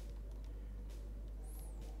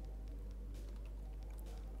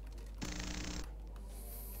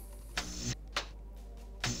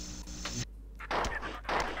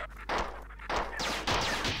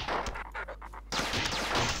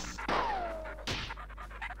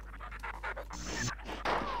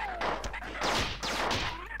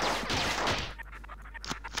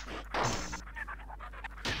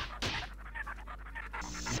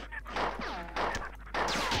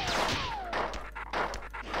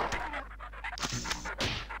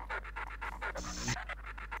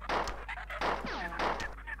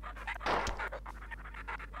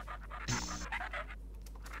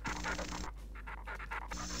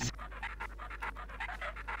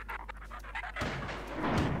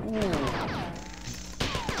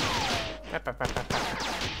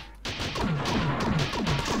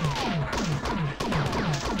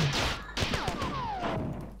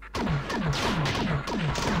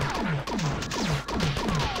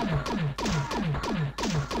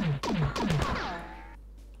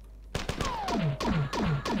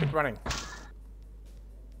 running.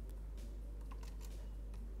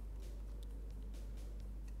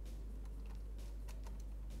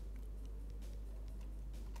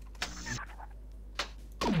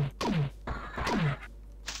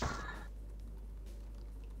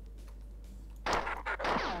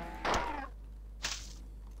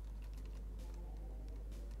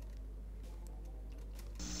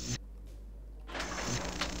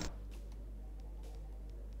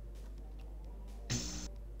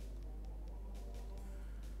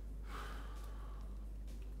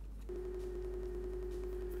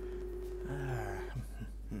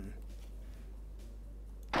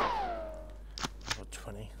 Level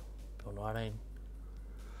 20. Or 19.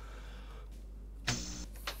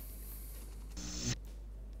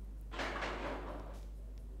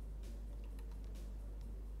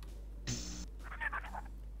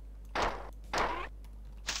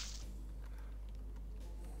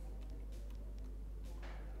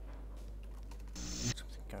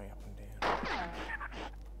 Something going up and down.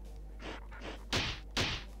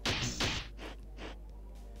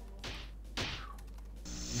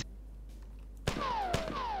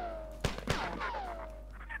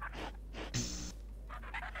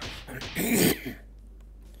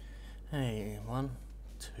 Hey, 1,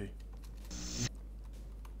 2.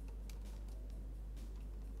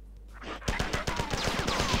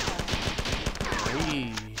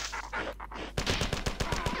 Three.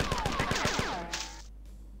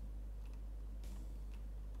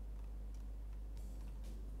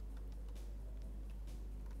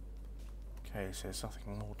 Okay, so there's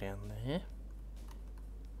something more down there.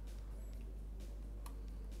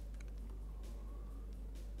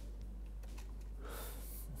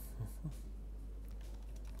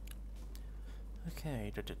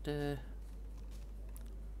 Okay,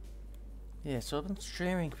 yeah, so I've been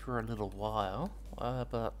streaming for a little while,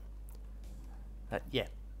 but yeah,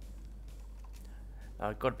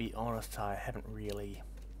 I've got to be honest, I haven't really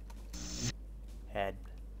had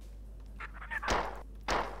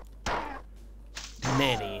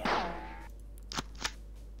many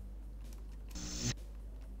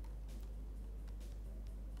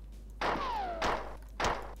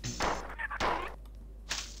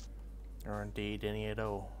or indeed any at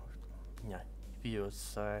all, you know, viewers,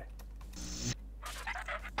 so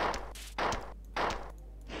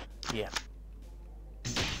yeah.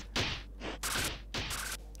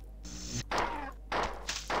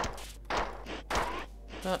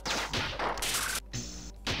 But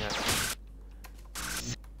yeah,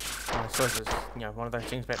 I suppose it's, you know, one of those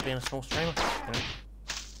things about being a small streamer, you know.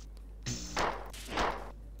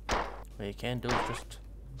 What you can do is just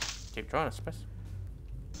keep trying, I suppose.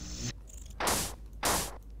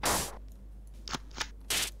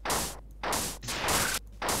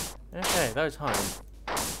 Okay, those home.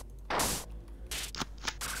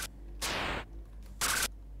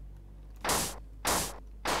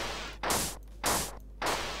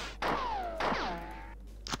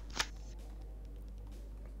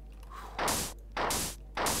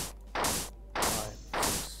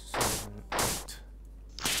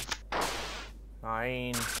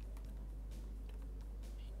 Nine.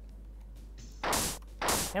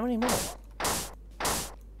 How many more?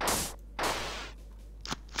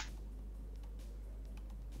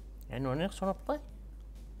 Anyone else want to play?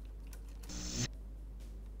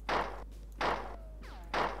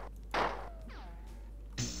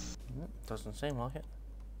 Doesn't seem like it.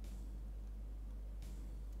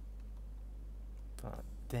 But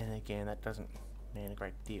then again, that doesn't mean a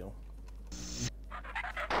great deal.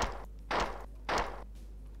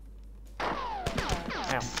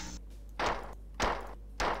 Ow.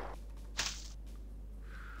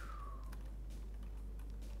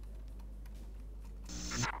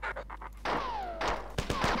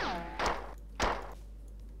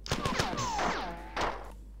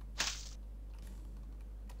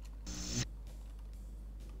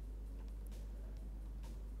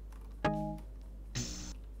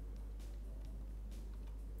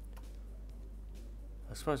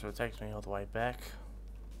 I suppose if it takes me all the way back.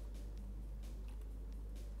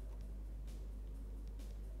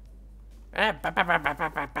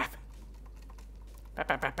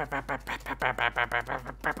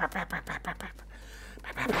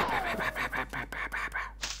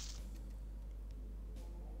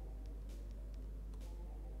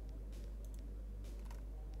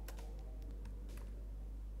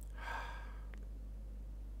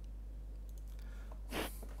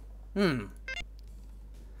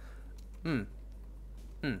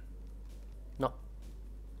 Not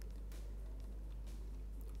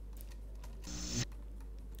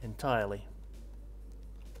entirely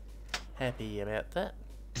happy about that.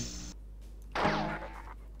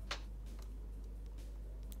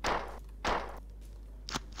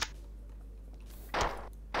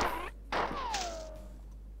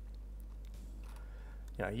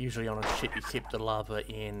 You know, usually on a ship you keep the lava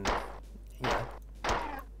in, you know,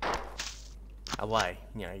 away.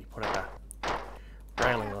 You know, you put up a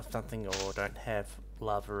railing or something, or don't have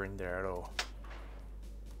lava in there at all.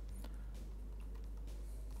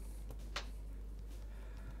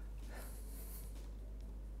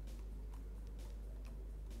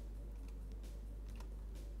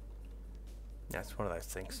 Yeah, it's one of those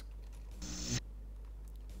things.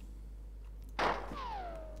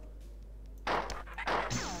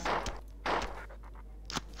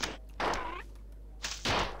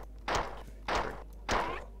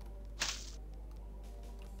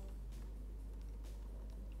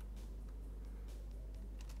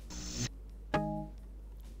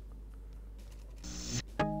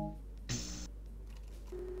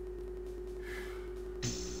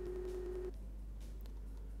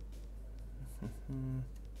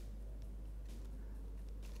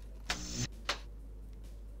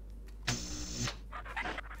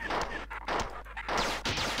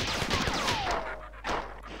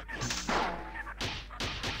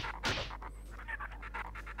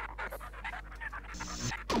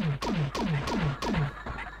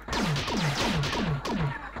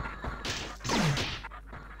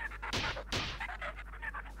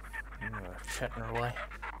 Chatting away.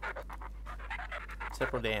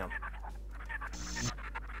 Settle down.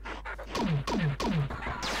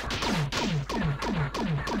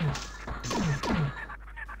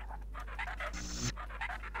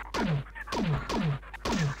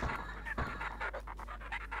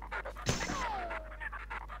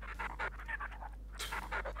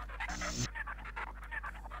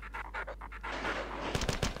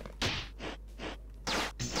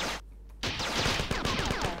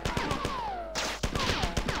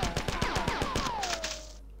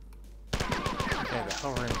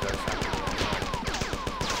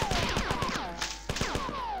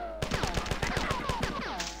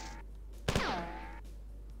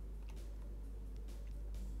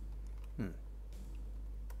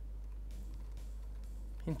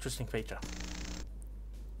 Interesting feature.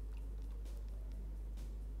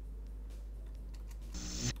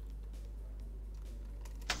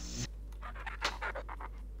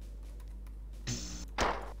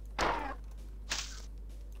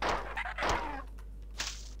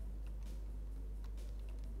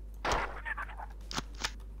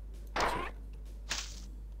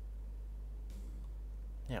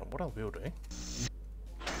 Now, what I will do,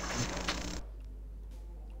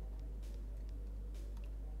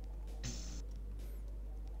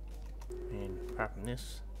 and apart from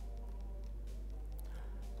this,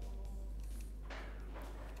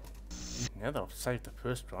 now that I've saved the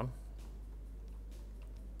first one,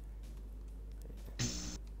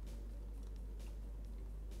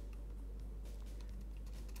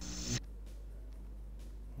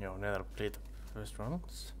 now that I've cleared the first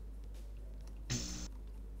ones,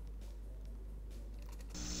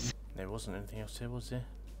 there wasn't anything else there, was there?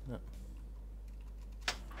 No.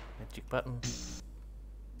 Magic button.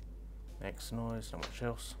 X noise, not much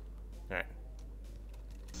else. Alright.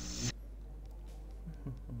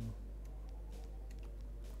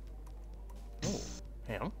 Oh,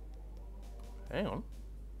 hang on. Hang on.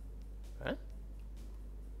 Huh?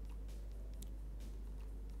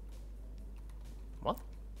 What?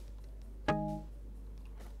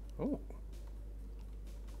 Oh.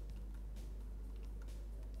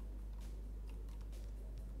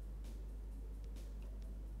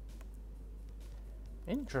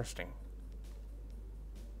 Interesting.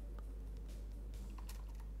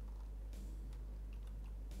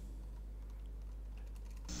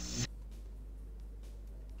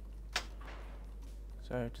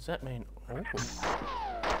 So does that mean oh.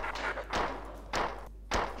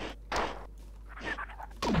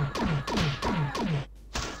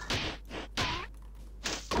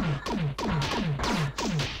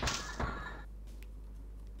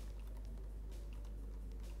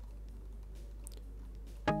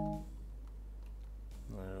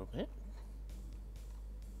 A little bit.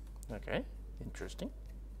 Okay, interesting.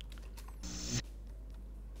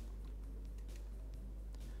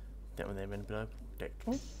 That one there been below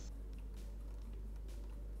detectable.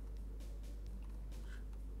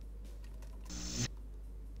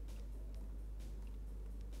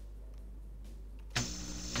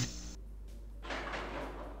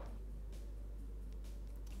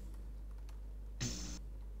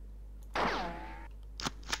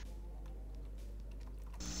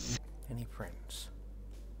 Any friends?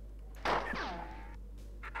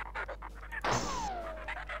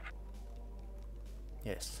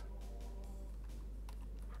 Yes.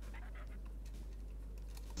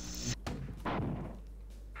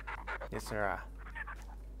 Yes, there are.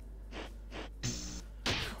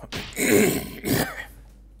 Okay,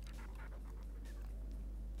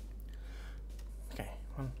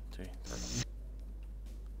 1, 2, 3.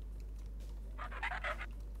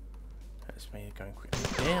 That's me going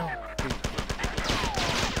quickly down.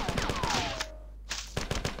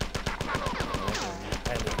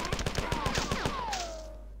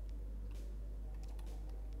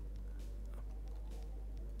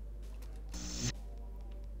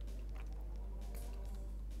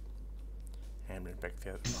 And we're back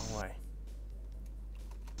the wrong way.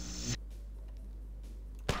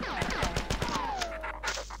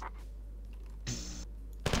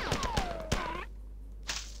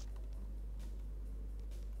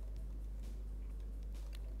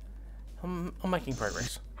 I'm making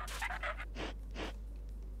progress.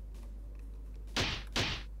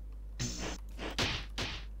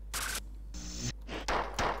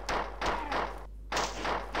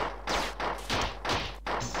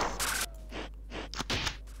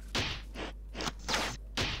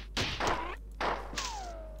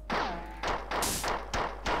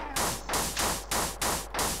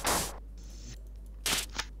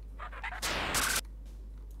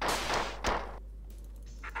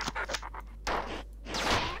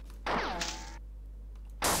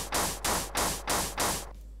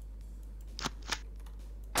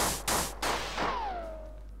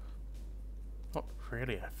 Not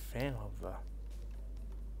really a fan of the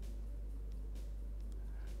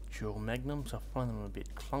dual magnums. I find them a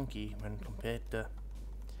bit clunky when compared to,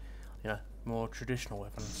 you know, more traditional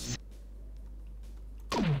weapons.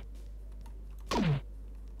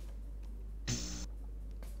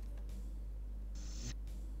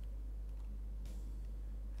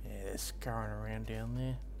 Yeah, they're scurrying around down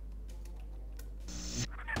there.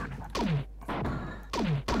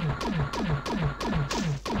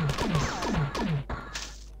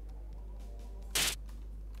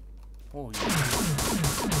 Oh yeah.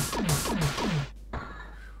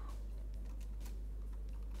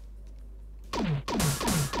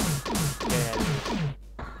 Yeah.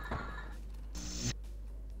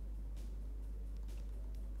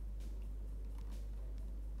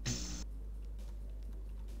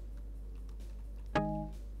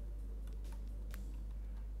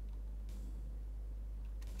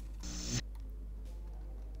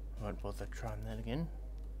 Won't bother trying that again.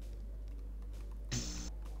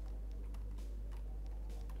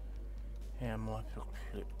 Ammo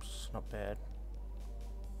clips, not bad.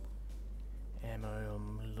 Ammo,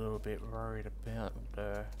 I'm a little bit worried about.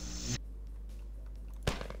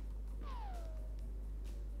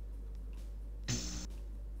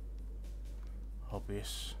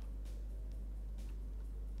 Obvious.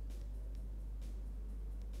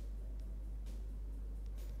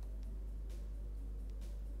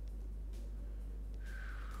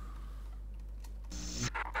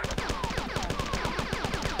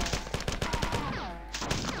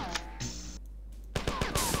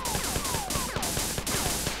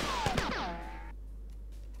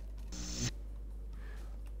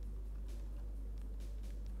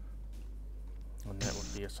 And that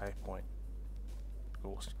would be a safe point, of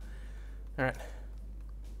course. Alright.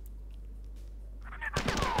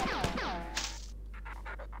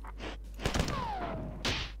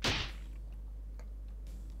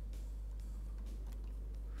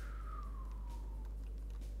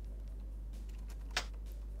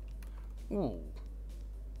 Ooh.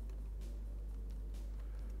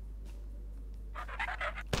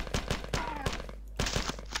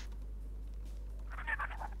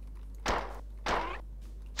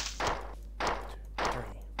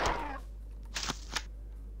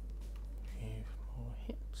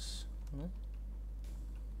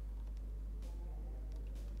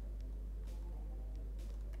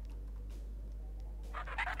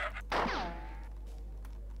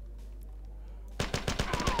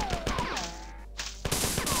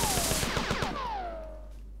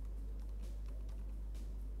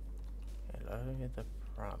 At the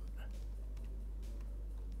front.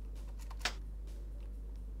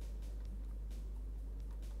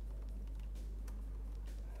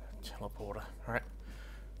 Teleporter. Alright.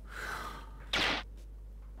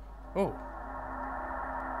 Oh.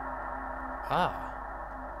 Ah.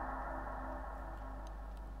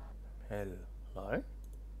 Hello.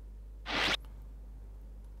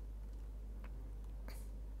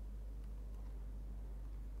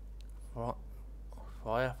 What?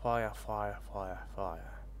 Fire, fire, fire, fire,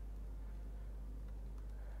 fire.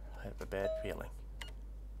 I have a bad feeling.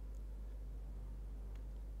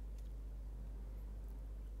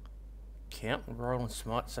 Count rolling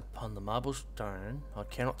smites upon the marble stone. I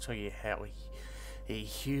cannot tell you how he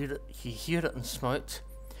hewed it and smote,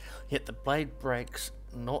 yet the blade breaks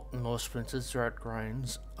not more splinters, throat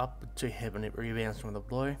groans up to heaven. It rebounds from the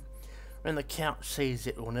blow. When the Count sees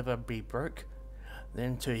it will never be broke,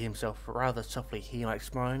 then to himself rather softly he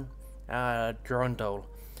makes moan, Durandal,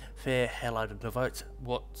 fair hallowed devote,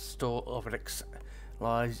 what store of elix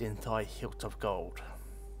lies in thy hilt of gold.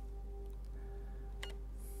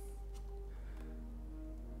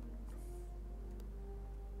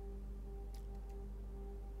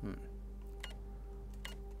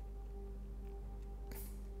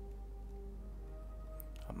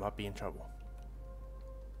 I might be in trouble.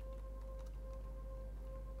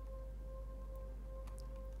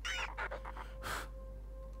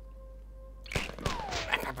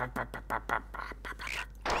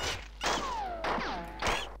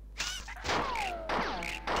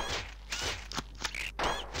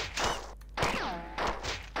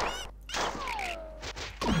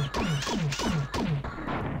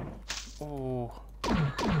 Oh,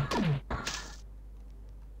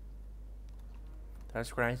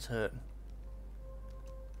 those grenades hurt,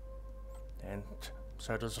 and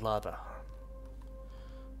so does lava.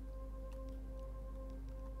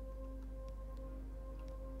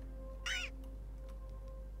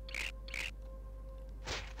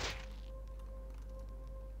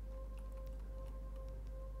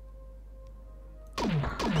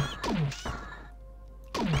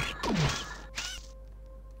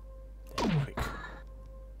 Quick.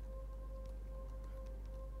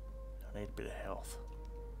 I need a bit of health.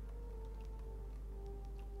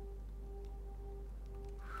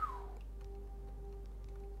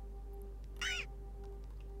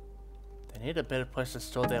 They need a better place to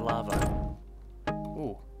store their lava.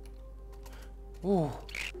 Ooh. Ooh.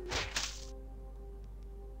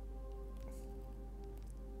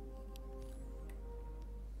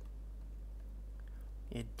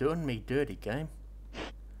 You're doing me dirty, game.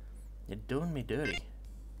 You're doing me dirty.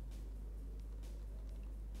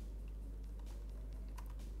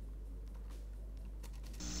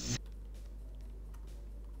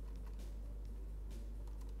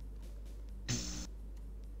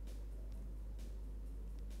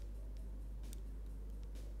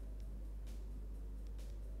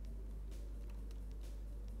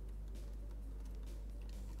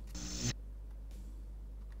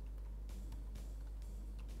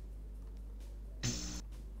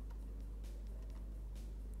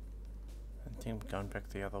 I think I'm going back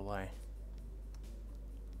the other way.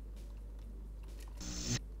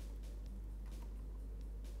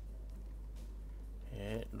 Yeah,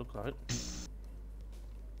 it looks like it.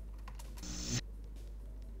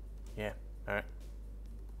 Yeah, alright.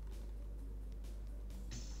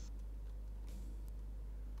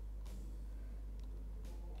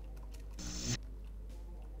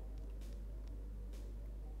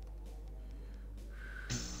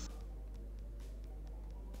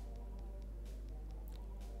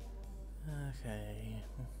 Okay.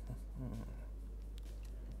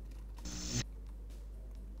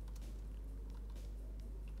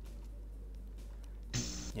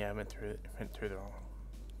 Yeah, I went through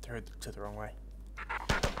the wrong way.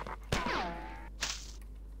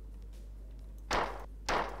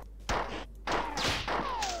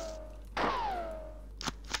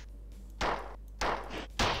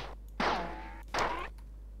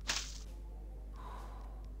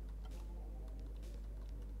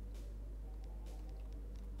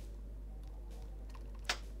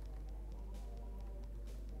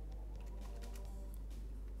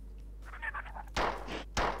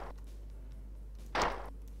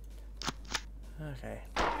 Okay.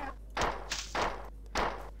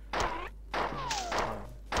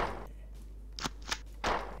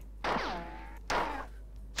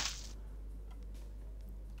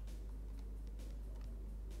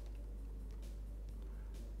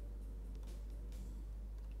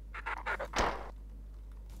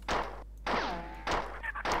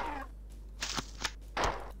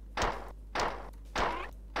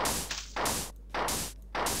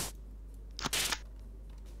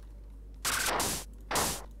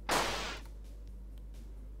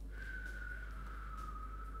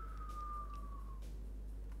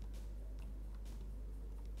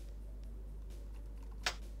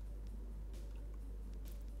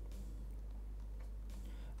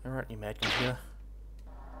 Alright, you mad computer.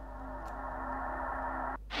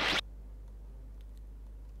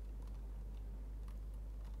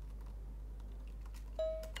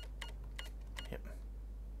 Yep.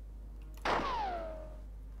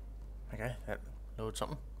 Okay, that loads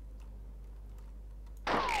something.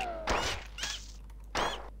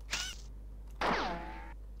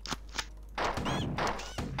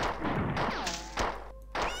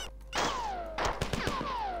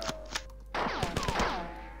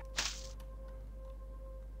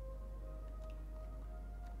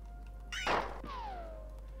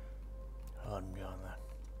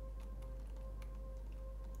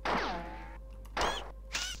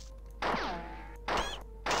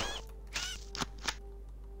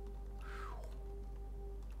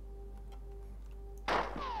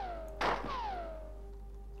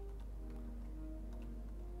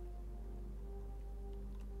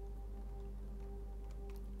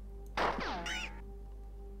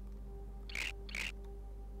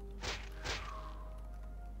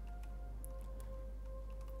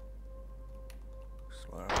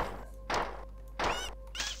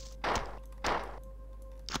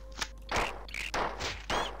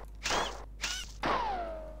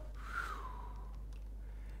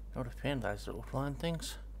 Not a fan of those little flying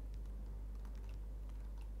things.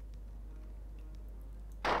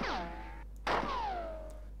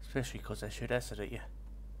 Especially because they shoot acid at you.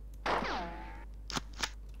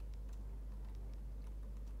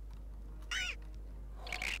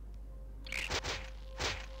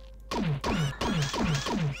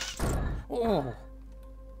 Oh!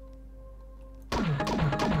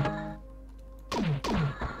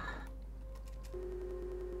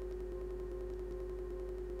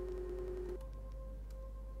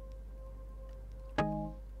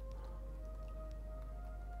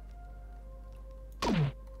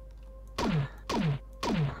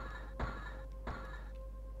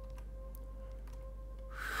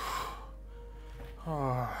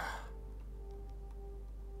 Oh.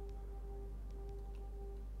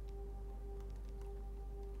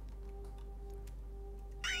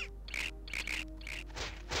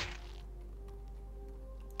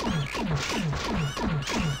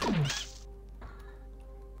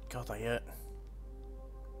 God, they hurt.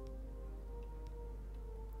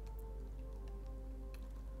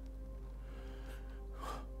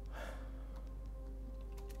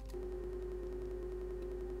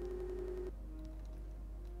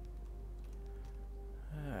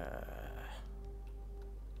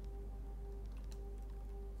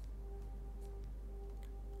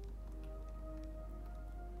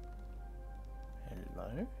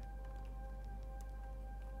 Hello?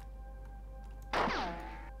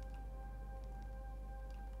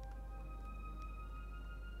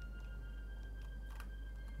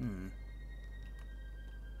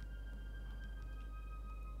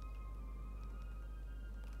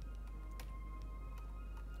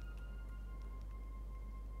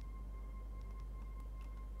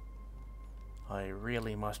 I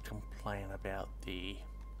really must complain about the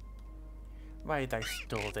way they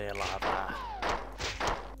store their lava.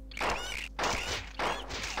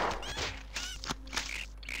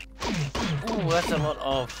 Ooh, that's a lot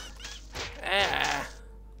of... Ah!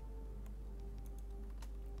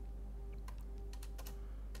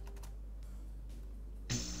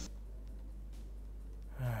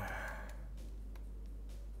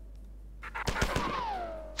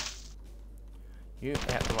 You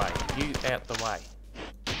out the way. You out the way.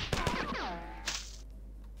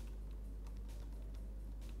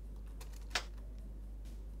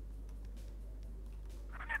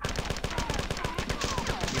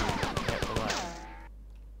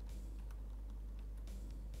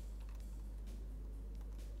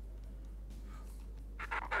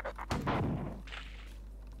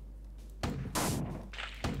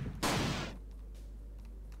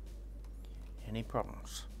 Any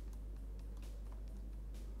problems?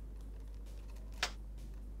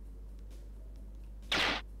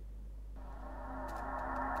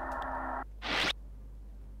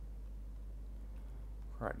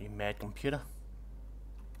 Right, you mad computer.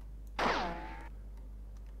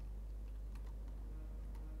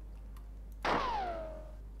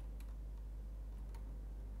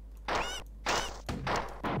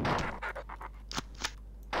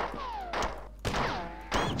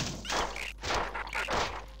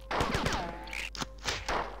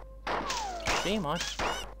 See mine.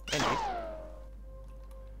 And you.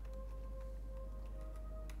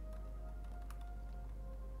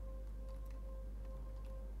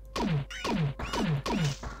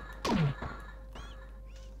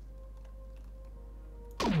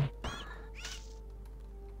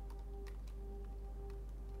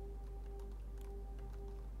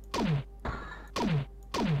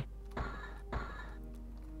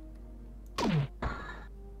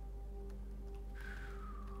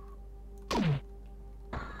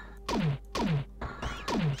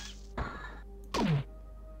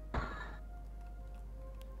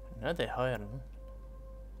 No, they're hiding.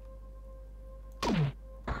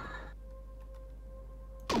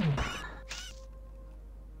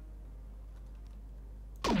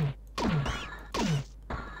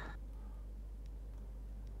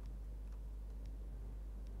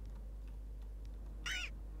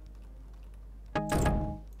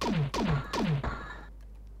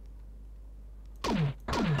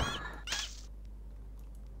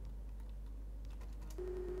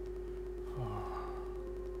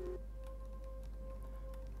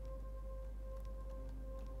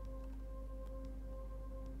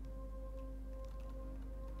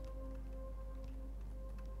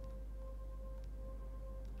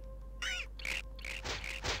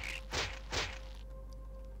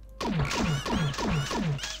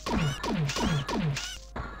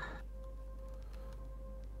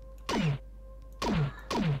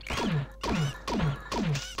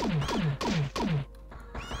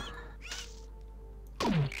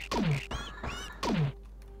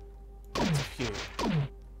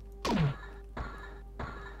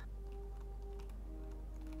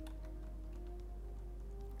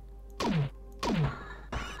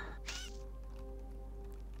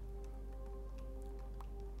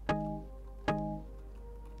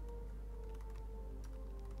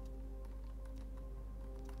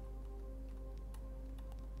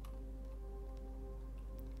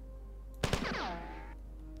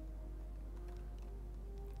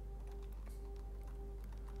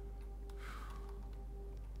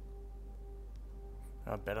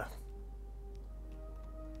 I better.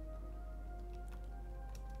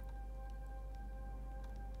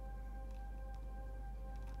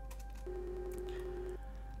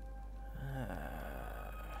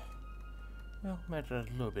 Well, made it a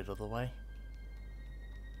little bit of the way.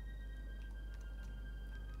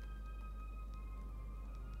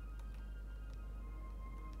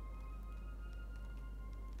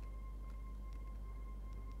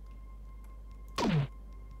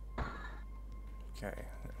 Okay,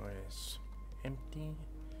 that was empty.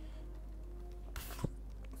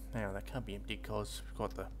 Now that can't be empty because we've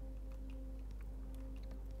got the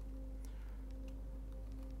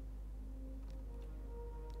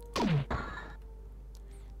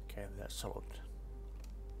okay, that's solid.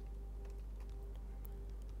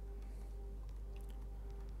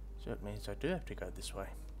 So it means I do have to go this way.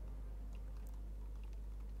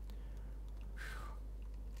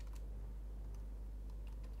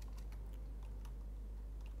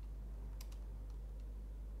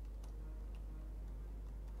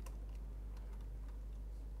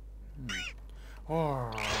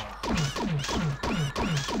 Oh.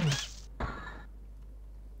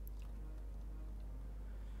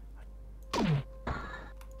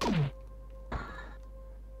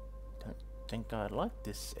 Don't think I like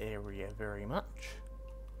this area very much.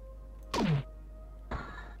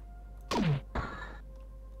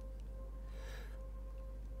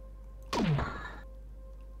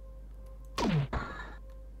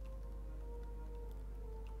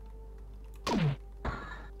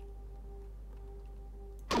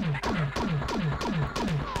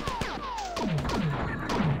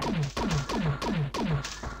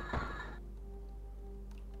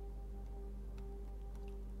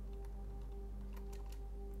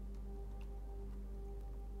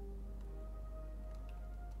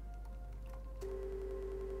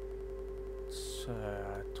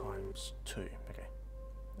 Times 2. Okay.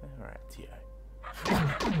 Alright, Theo.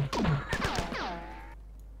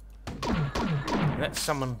 Let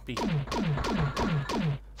someone be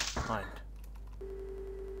behind.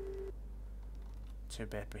 Too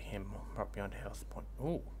bad for him, right beyond a health point.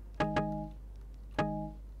 Ooh.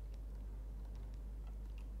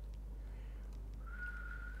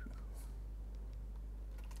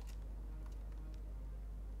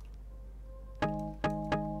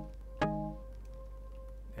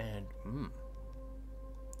 And,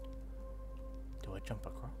 do I jump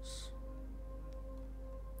across?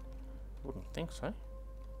 Wouldn't think so.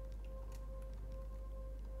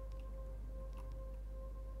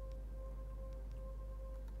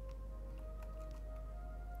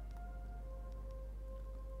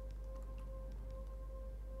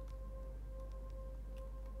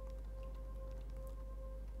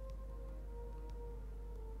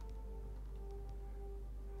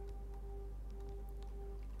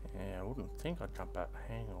 Yeah, I wouldn't think I'd jump out.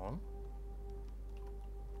 Hang on.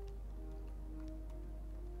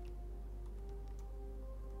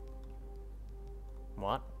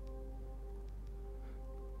 What?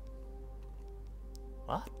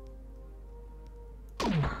 What?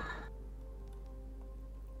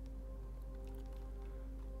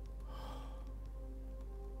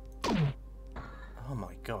 Oh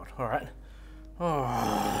my god, alright.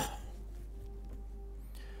 Oh.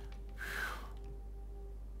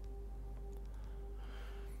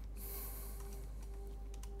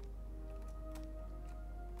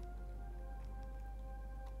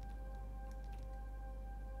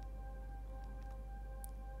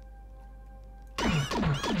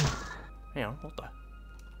 Hang on, what the?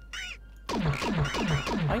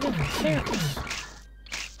 I get serious.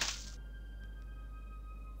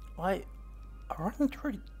 I run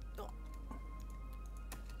through.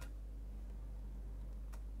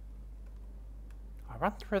 I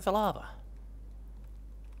run through the lava.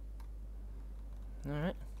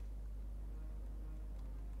 Alright.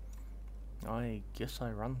 I guess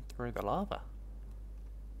I run through the lava.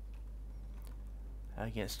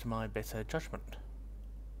 Against my better judgment.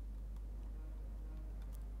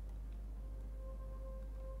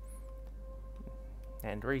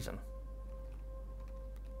 And reason.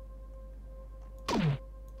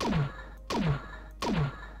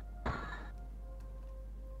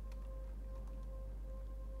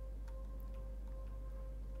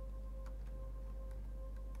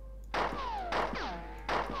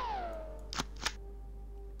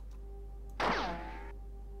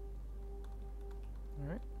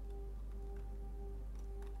 Alright.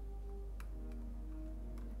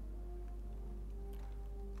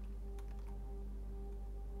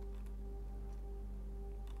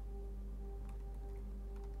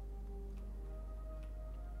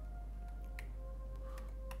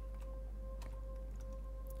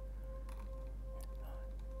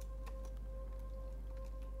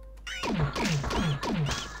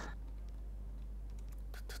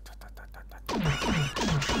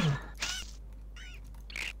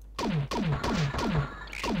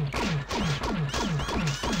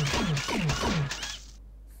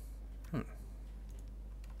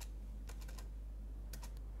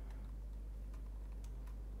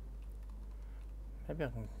 Maybe I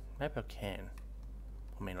can. Maybe I can.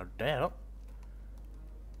 I mean, I doubt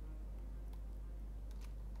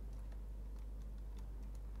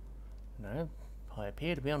it. No, I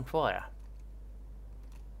appear to be on fire.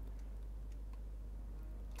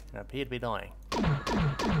 And I appear to be dying. And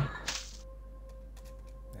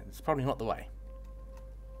it's probably not the way.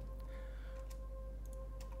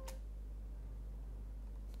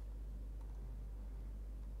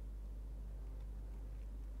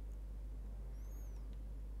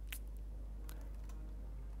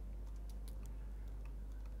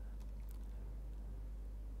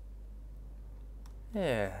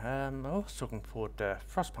 Yeah, I was looking forward to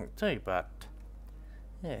Frostpunk too, but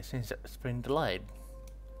yeah, since it's been delayed,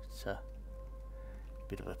 it's a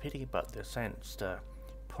bit of a pity, but they're saying it's to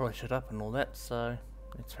polish it up and all that, so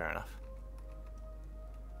it's fair enough.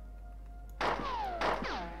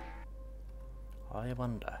 I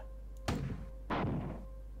wonder.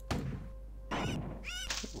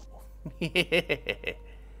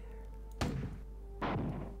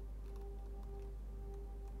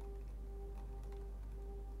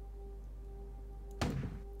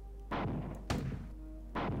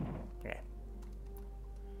 Yeah.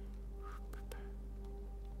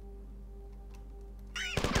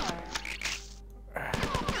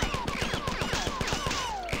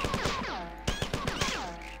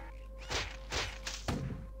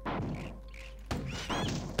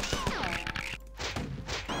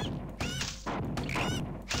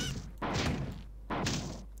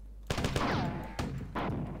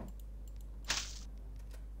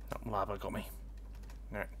 Lava got me.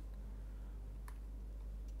 No.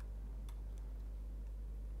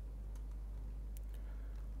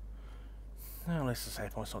 Well, at least the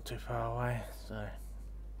save point's not too far away, so.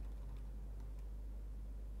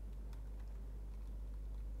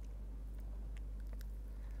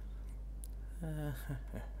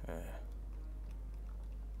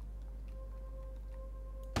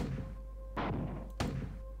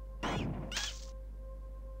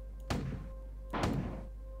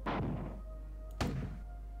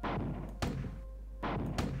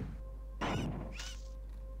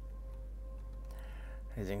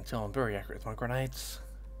 As you can tell, I'm very accurate with my grenades.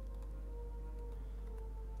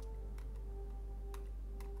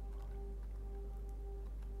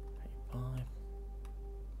 Alright.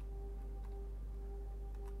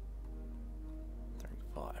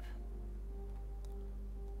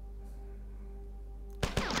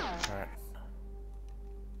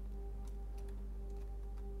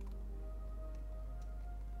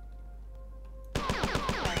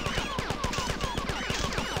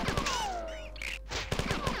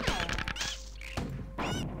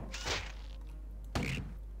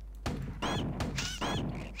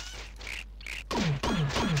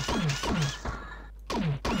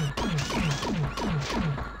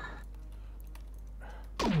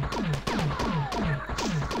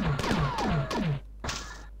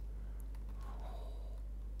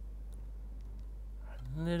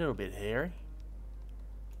 A little bit hairy.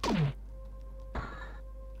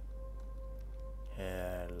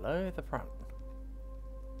 Hello at the front.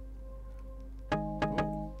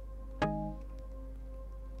 Ooh.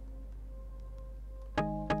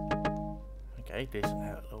 Okay, decent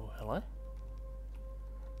hello, hello.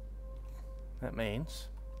 That means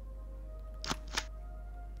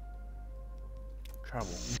trouble.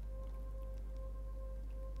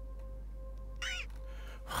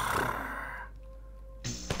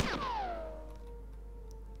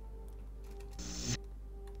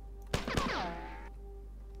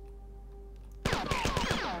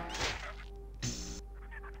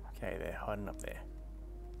 Okay, they're hiding up there.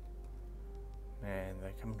 And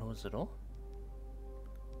they're coming towards the door.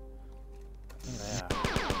 I think they are.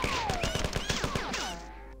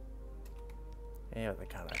 Yeah, but they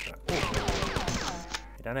can't open it.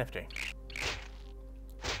 You don't have to.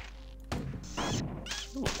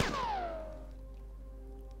 Ooh.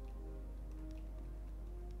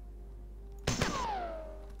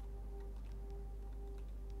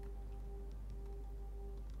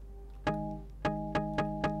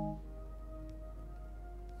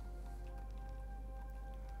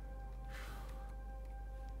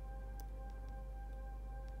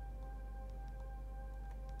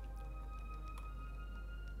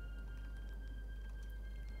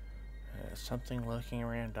 There's something lurking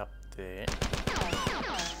around up there.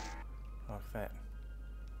 Like that.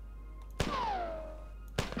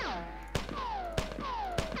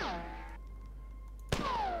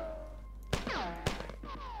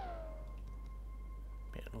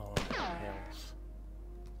 Bit low on the hills.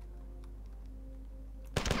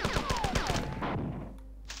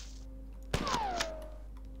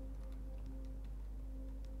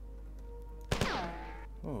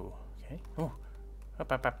 Oh, okay. Oh, up,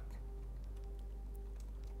 up, up.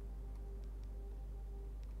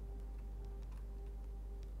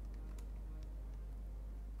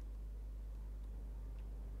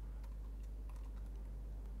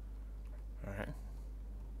 Alright.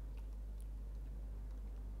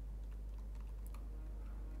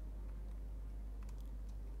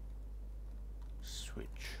 Switch.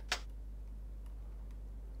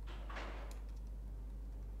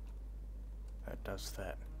 That does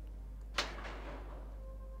that.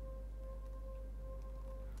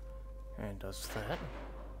 And does that.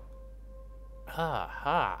 Ha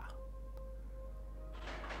ha!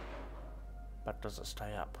 But does it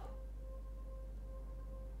stay up?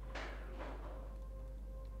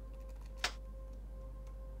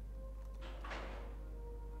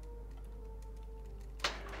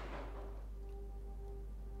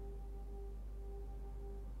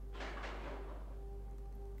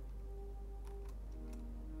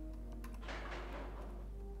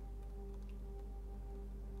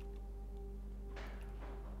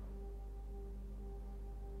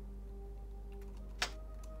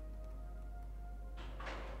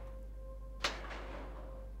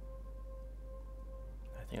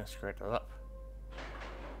 I think I screwed it up.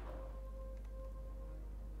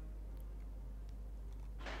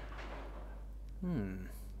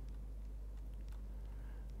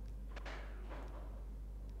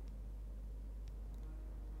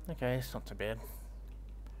 Okay, it's not too bad.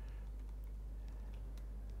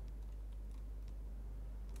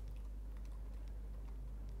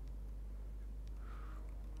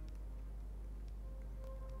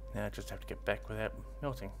 Now I just have to get back without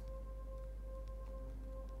melting.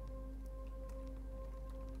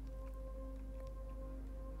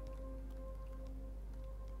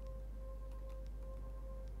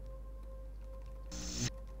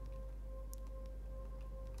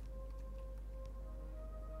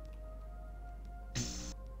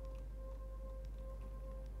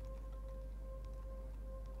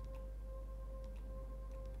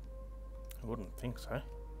 I wouldn't think so.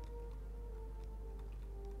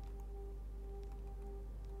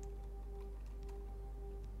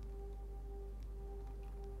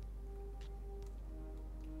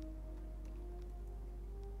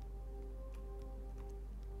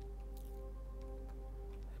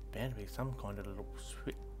 There's bound to be some kind of little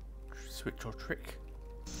switch or trick.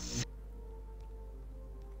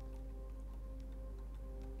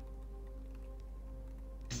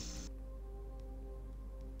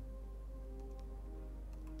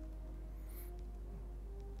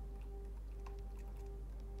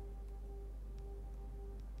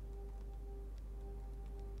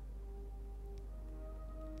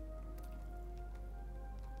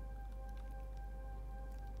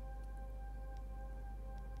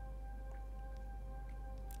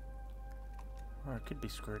 Or it could be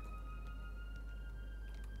screwed.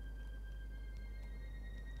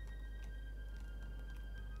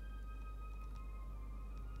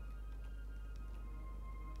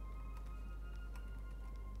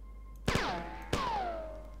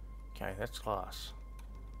 Okay, that's class.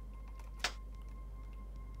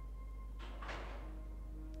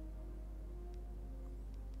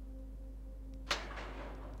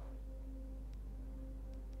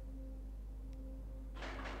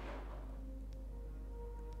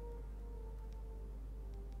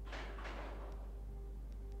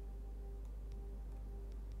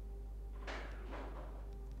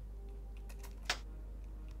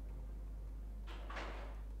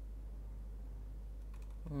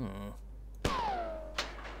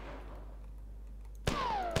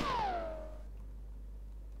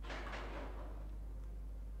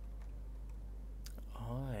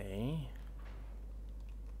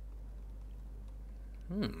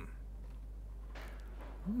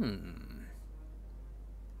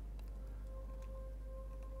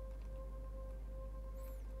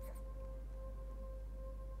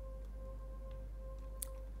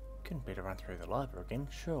 Couldn't be to run through the library again,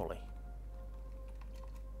 surely.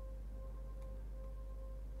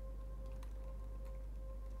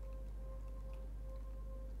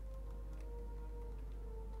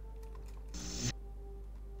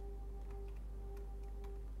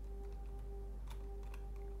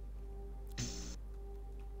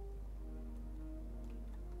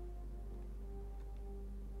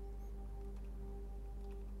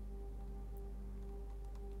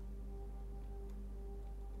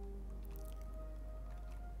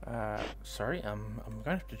 Sorry, I'm going to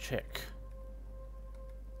have to check.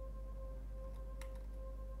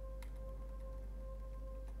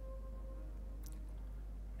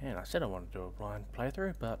 Man, I said I wanted to do a blind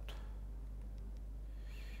playthrough, but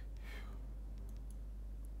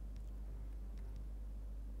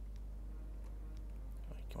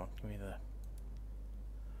Give me the...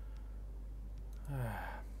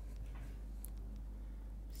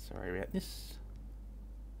 Sorry about this.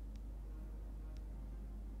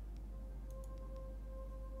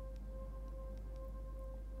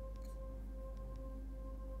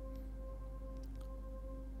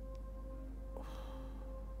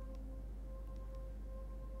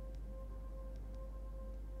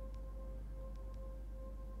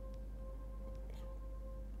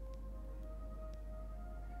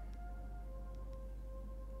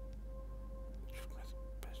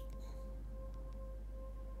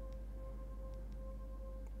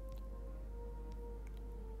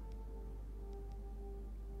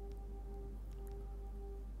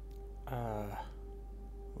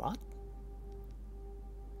 What?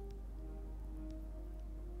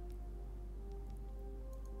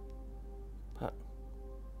 But...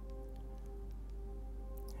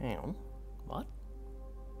 Hang on. What?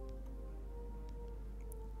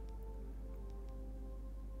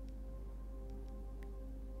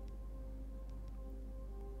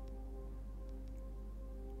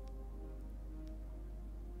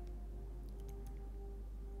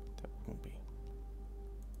 That wouldn't be...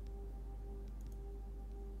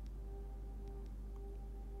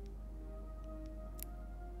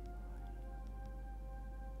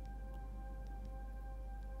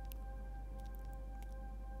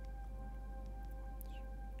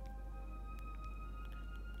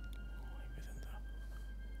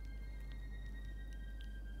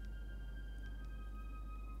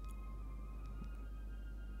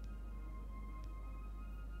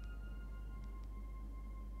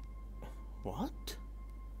 What?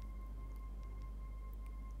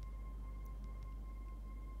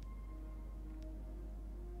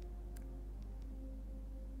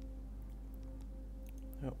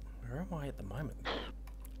 Oh, where am I at the moment?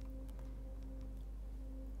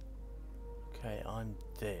 Okay, I'm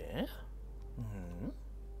there. Mm-hmm.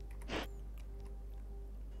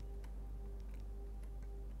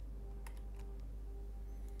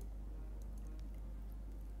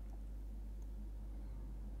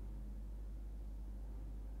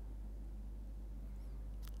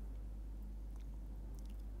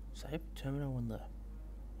 Save terminal in the...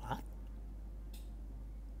 What?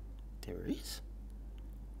 There is?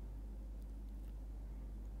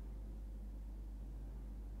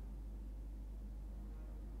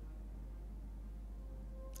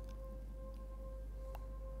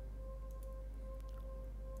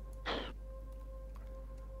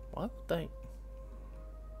 Why would they...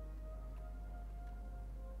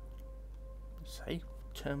 Save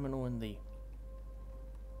terminal in the...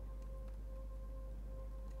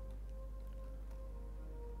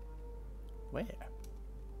 Where?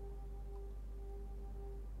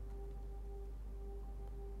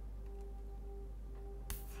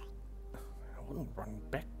 I wouldn't run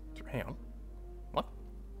back to... Hang on. What?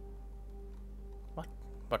 What?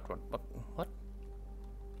 What? What?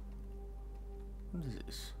 What is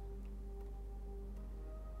this?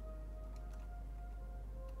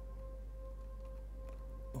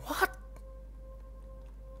 What?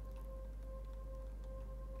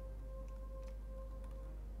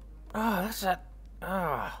 Ah, that's that.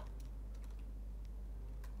 Ah.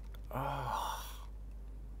 Ah.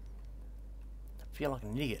 I feel like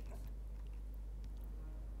an idiot.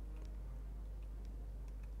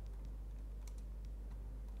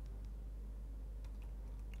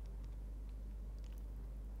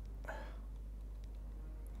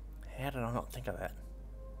 How did I not think of that?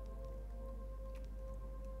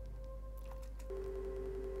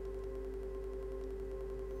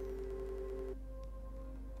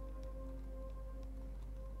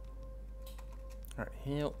 Alright,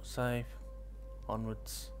 heal, save,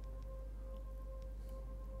 onwards.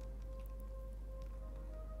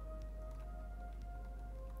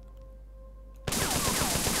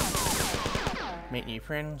 Meet new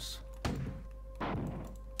friends.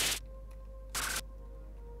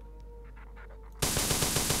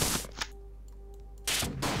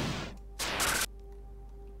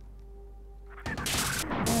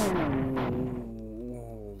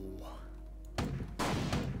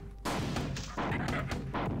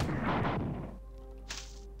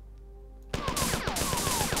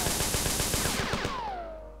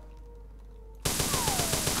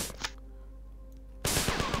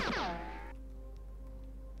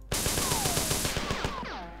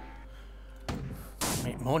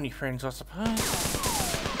 More new friends, I suppose.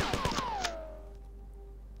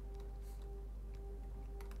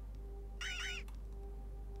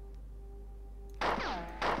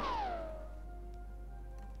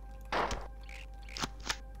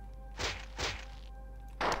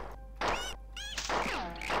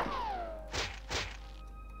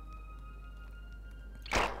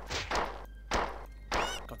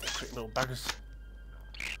 buggers.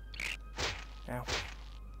 Ow.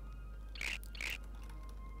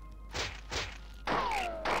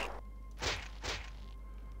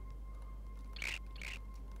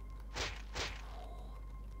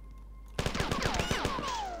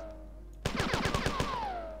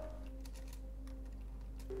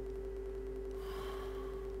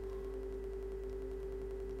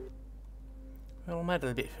 Well, I made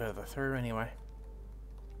it a bit further through anyway.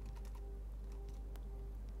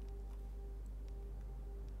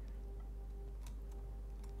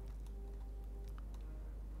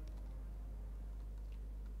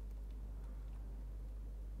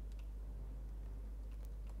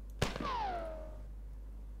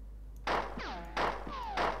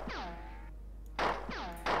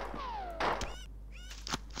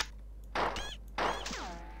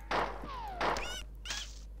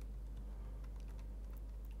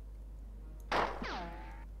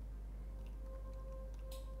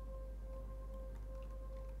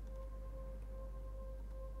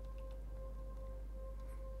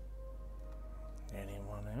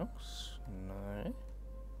 Anyone else? No.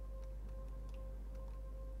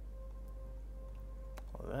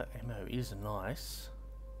 Well, that ammo is nice.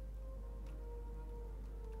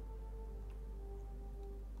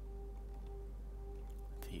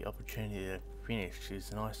 The opportunity to finish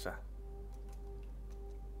is nicer.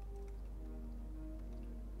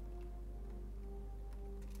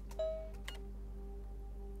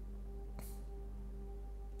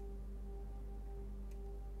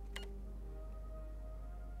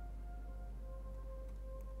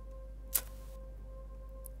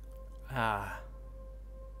 Ah.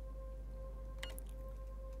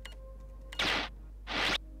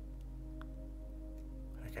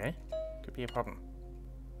 Okay, could be a problem.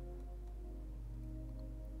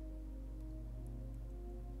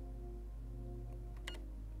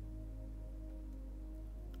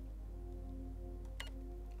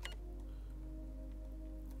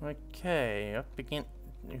 Okay, up again,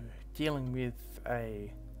 dealing with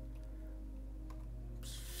a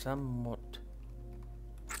somewhat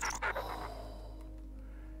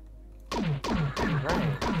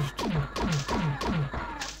ranged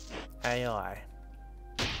AI.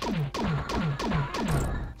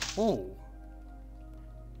 Ooh.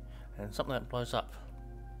 And something that blows up.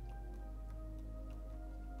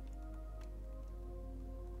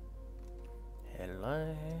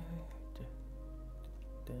 Hello.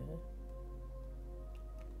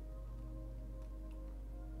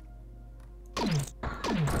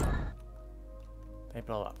 They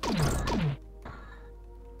blow up.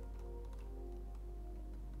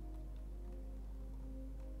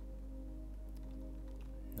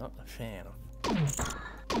 Not a fan of.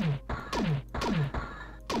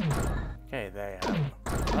 Okay, they are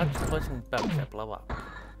large poison bugs that blow up.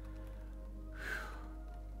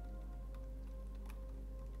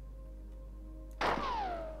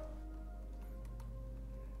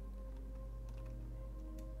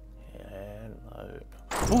 Hello.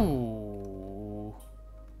 Ooh.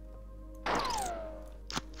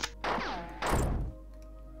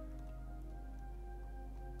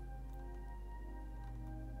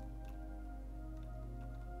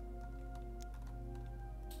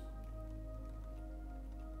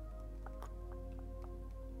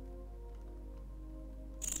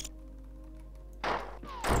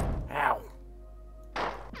 Ow.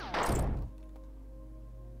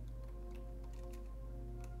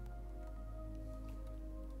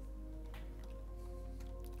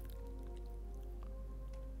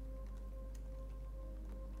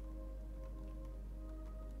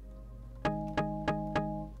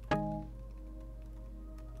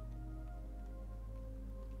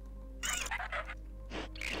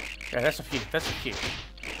 Yeah, that's a few. That's a few.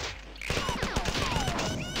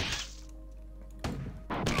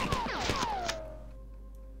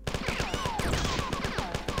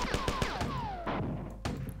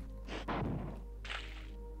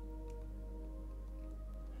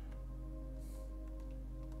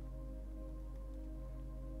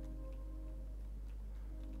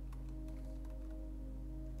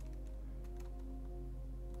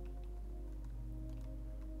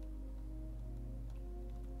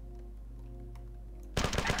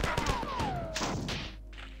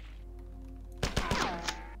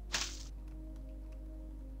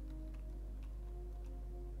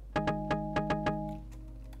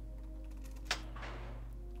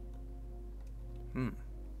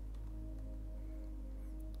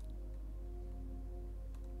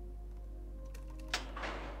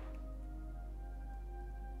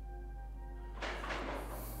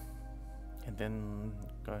 And then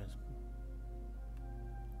goes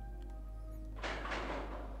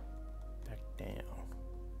back down.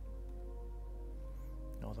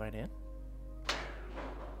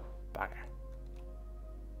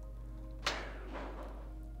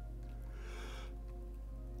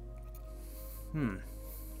 Not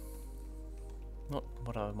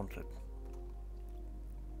what I wanted.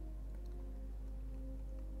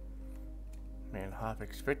 Man, half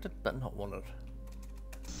expected, but not wanted.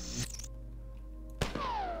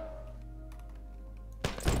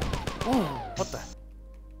 Oh, what the?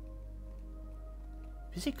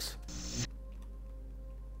 Physics?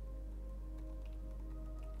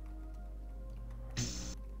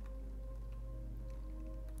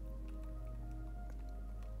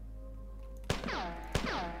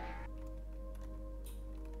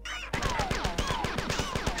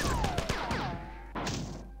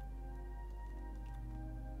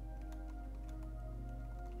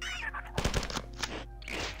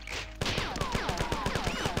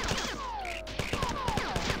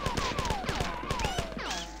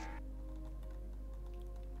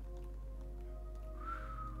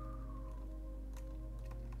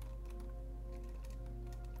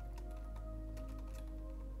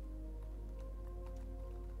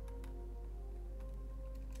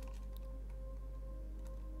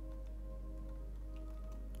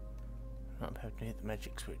 I'm having to hit the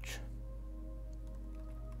magic switch.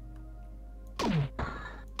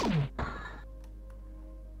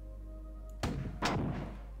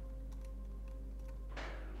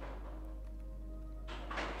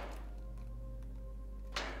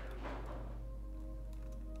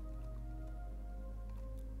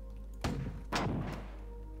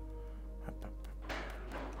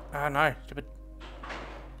 Ah, no, stupid.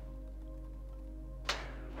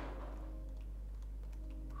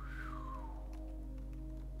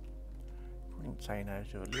 Wouldn't say no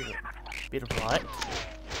to a little bit of light.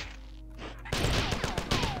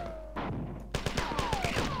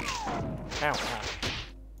 Ow, ow.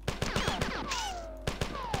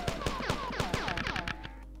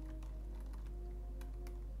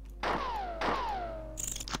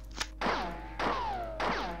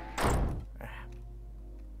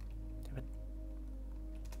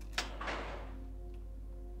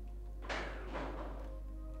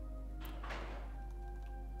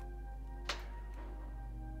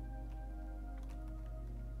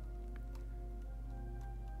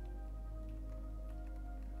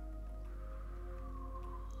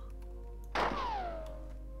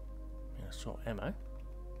 Saw ammo.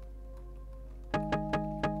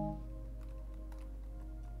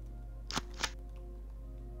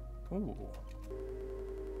 Ooh.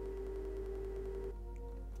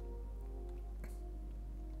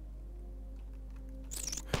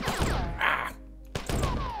 Ah.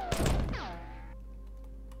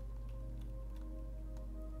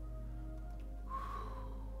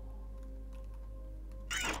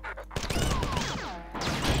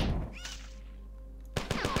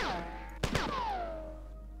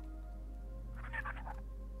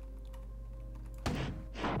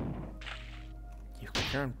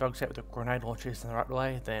 Clearing bugs out with the grenade launchers in the right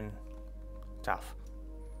way, then tough.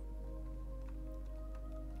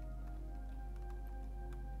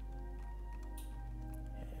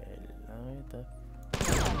 Hello the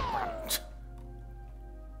front.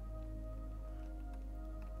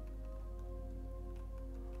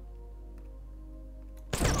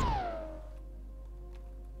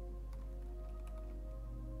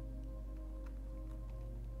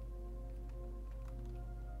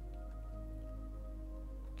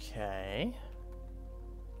 Okay.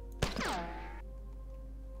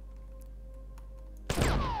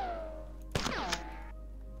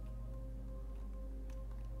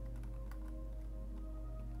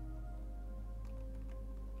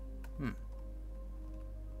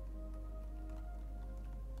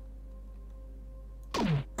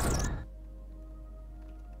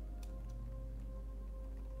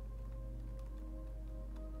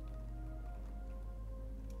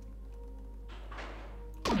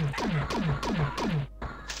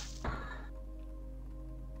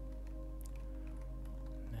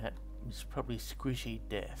 That is probably squishy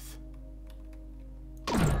death.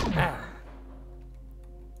 Ah.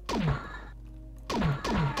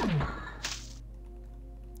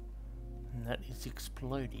 And that is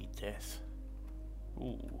explodey death.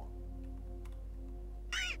 Ooh.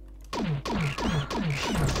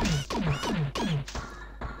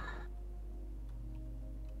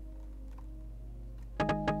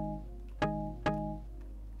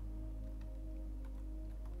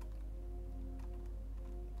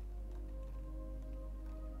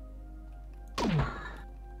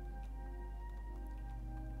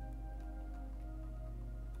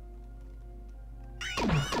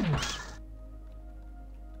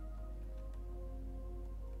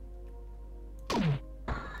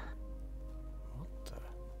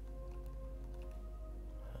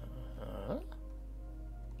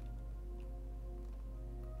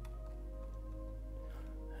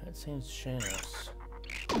 That seems generous.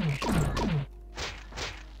 On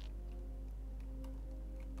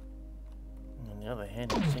the other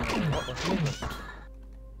hand, it seems a lot of movement.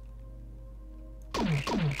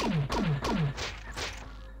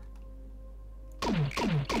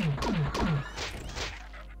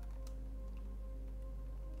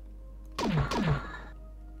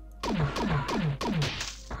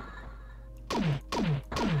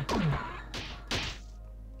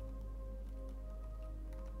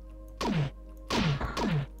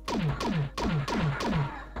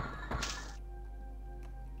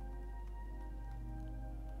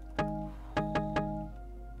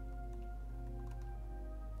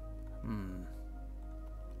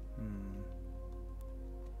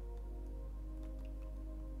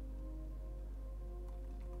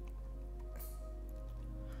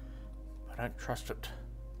 I don't trust it.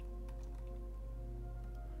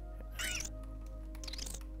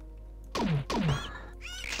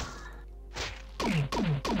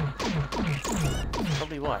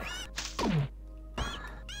 Probably why.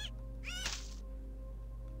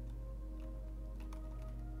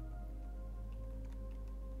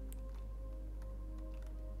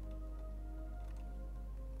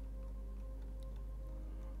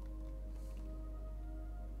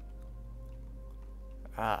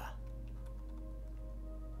 Ah.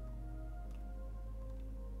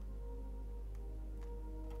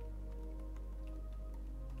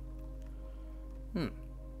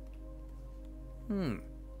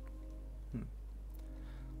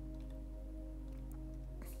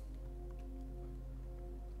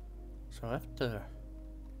 So I have to...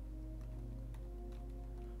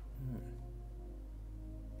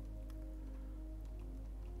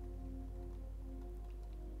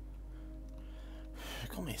 It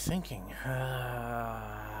got me thinking.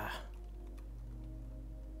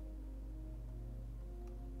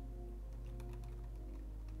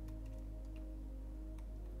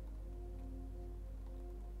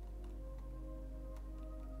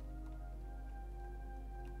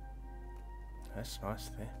 That's nice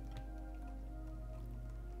there.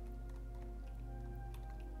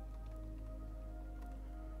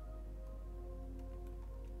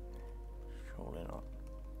 Surely not.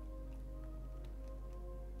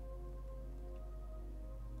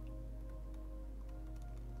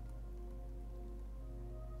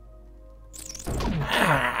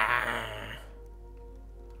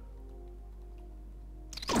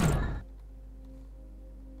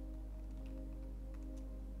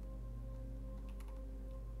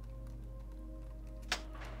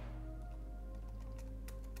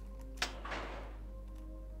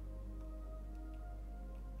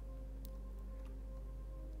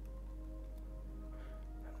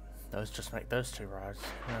 Those just make those two rides.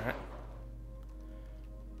 Alright.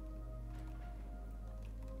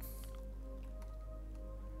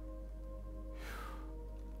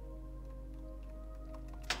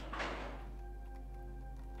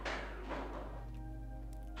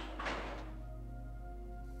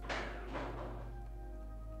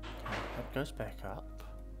 That goes back up.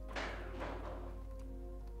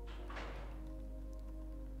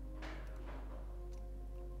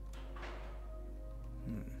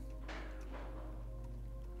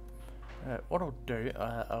 What I'll do,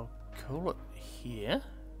 I'll call it here.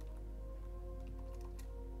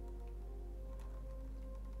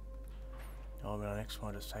 I'll be our next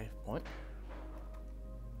one to save point.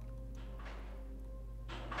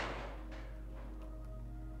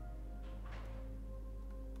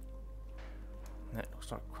 That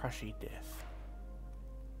looks like Crushy Death.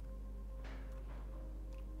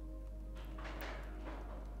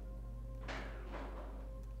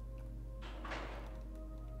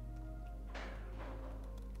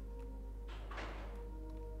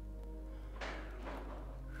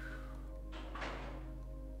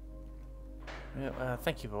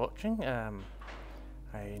 Thank you for watching. I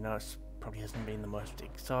know it probably hasn't been the most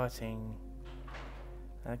exciting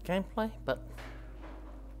gameplay, but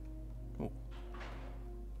ooh.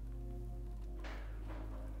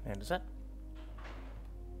 And is that?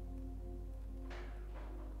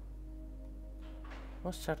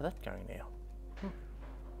 What's out of that going now?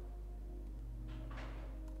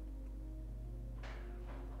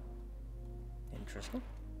 Interesting.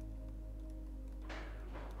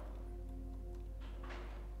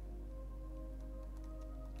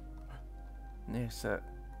 There's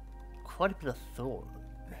quite a bit of thought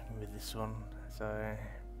with this one, so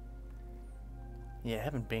yeah, I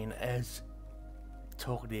haven't been as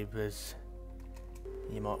talkative as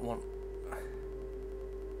you might want.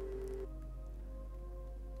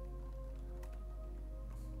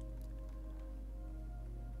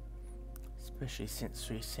 Especially since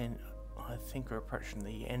we sent I think we're approaching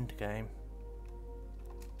the end game.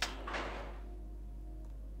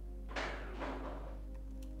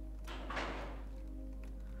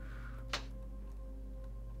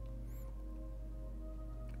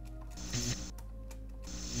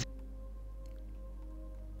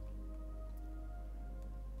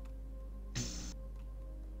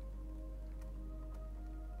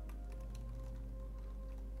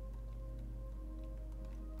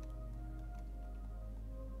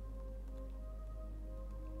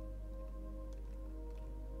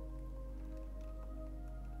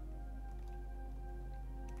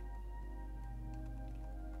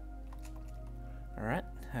 Alright,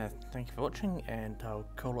 thank you for watching, and I'll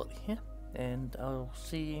call it here, and I'll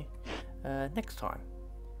see you next time.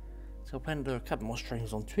 So I'll plan to do a couple more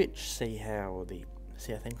streams on Twitch, see how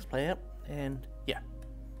things play out, and yeah.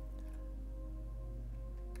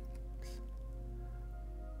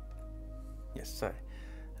 Yes, so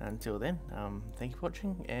until then, thank you for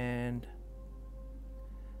watching, and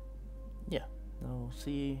yeah, I'll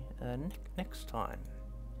see you next time.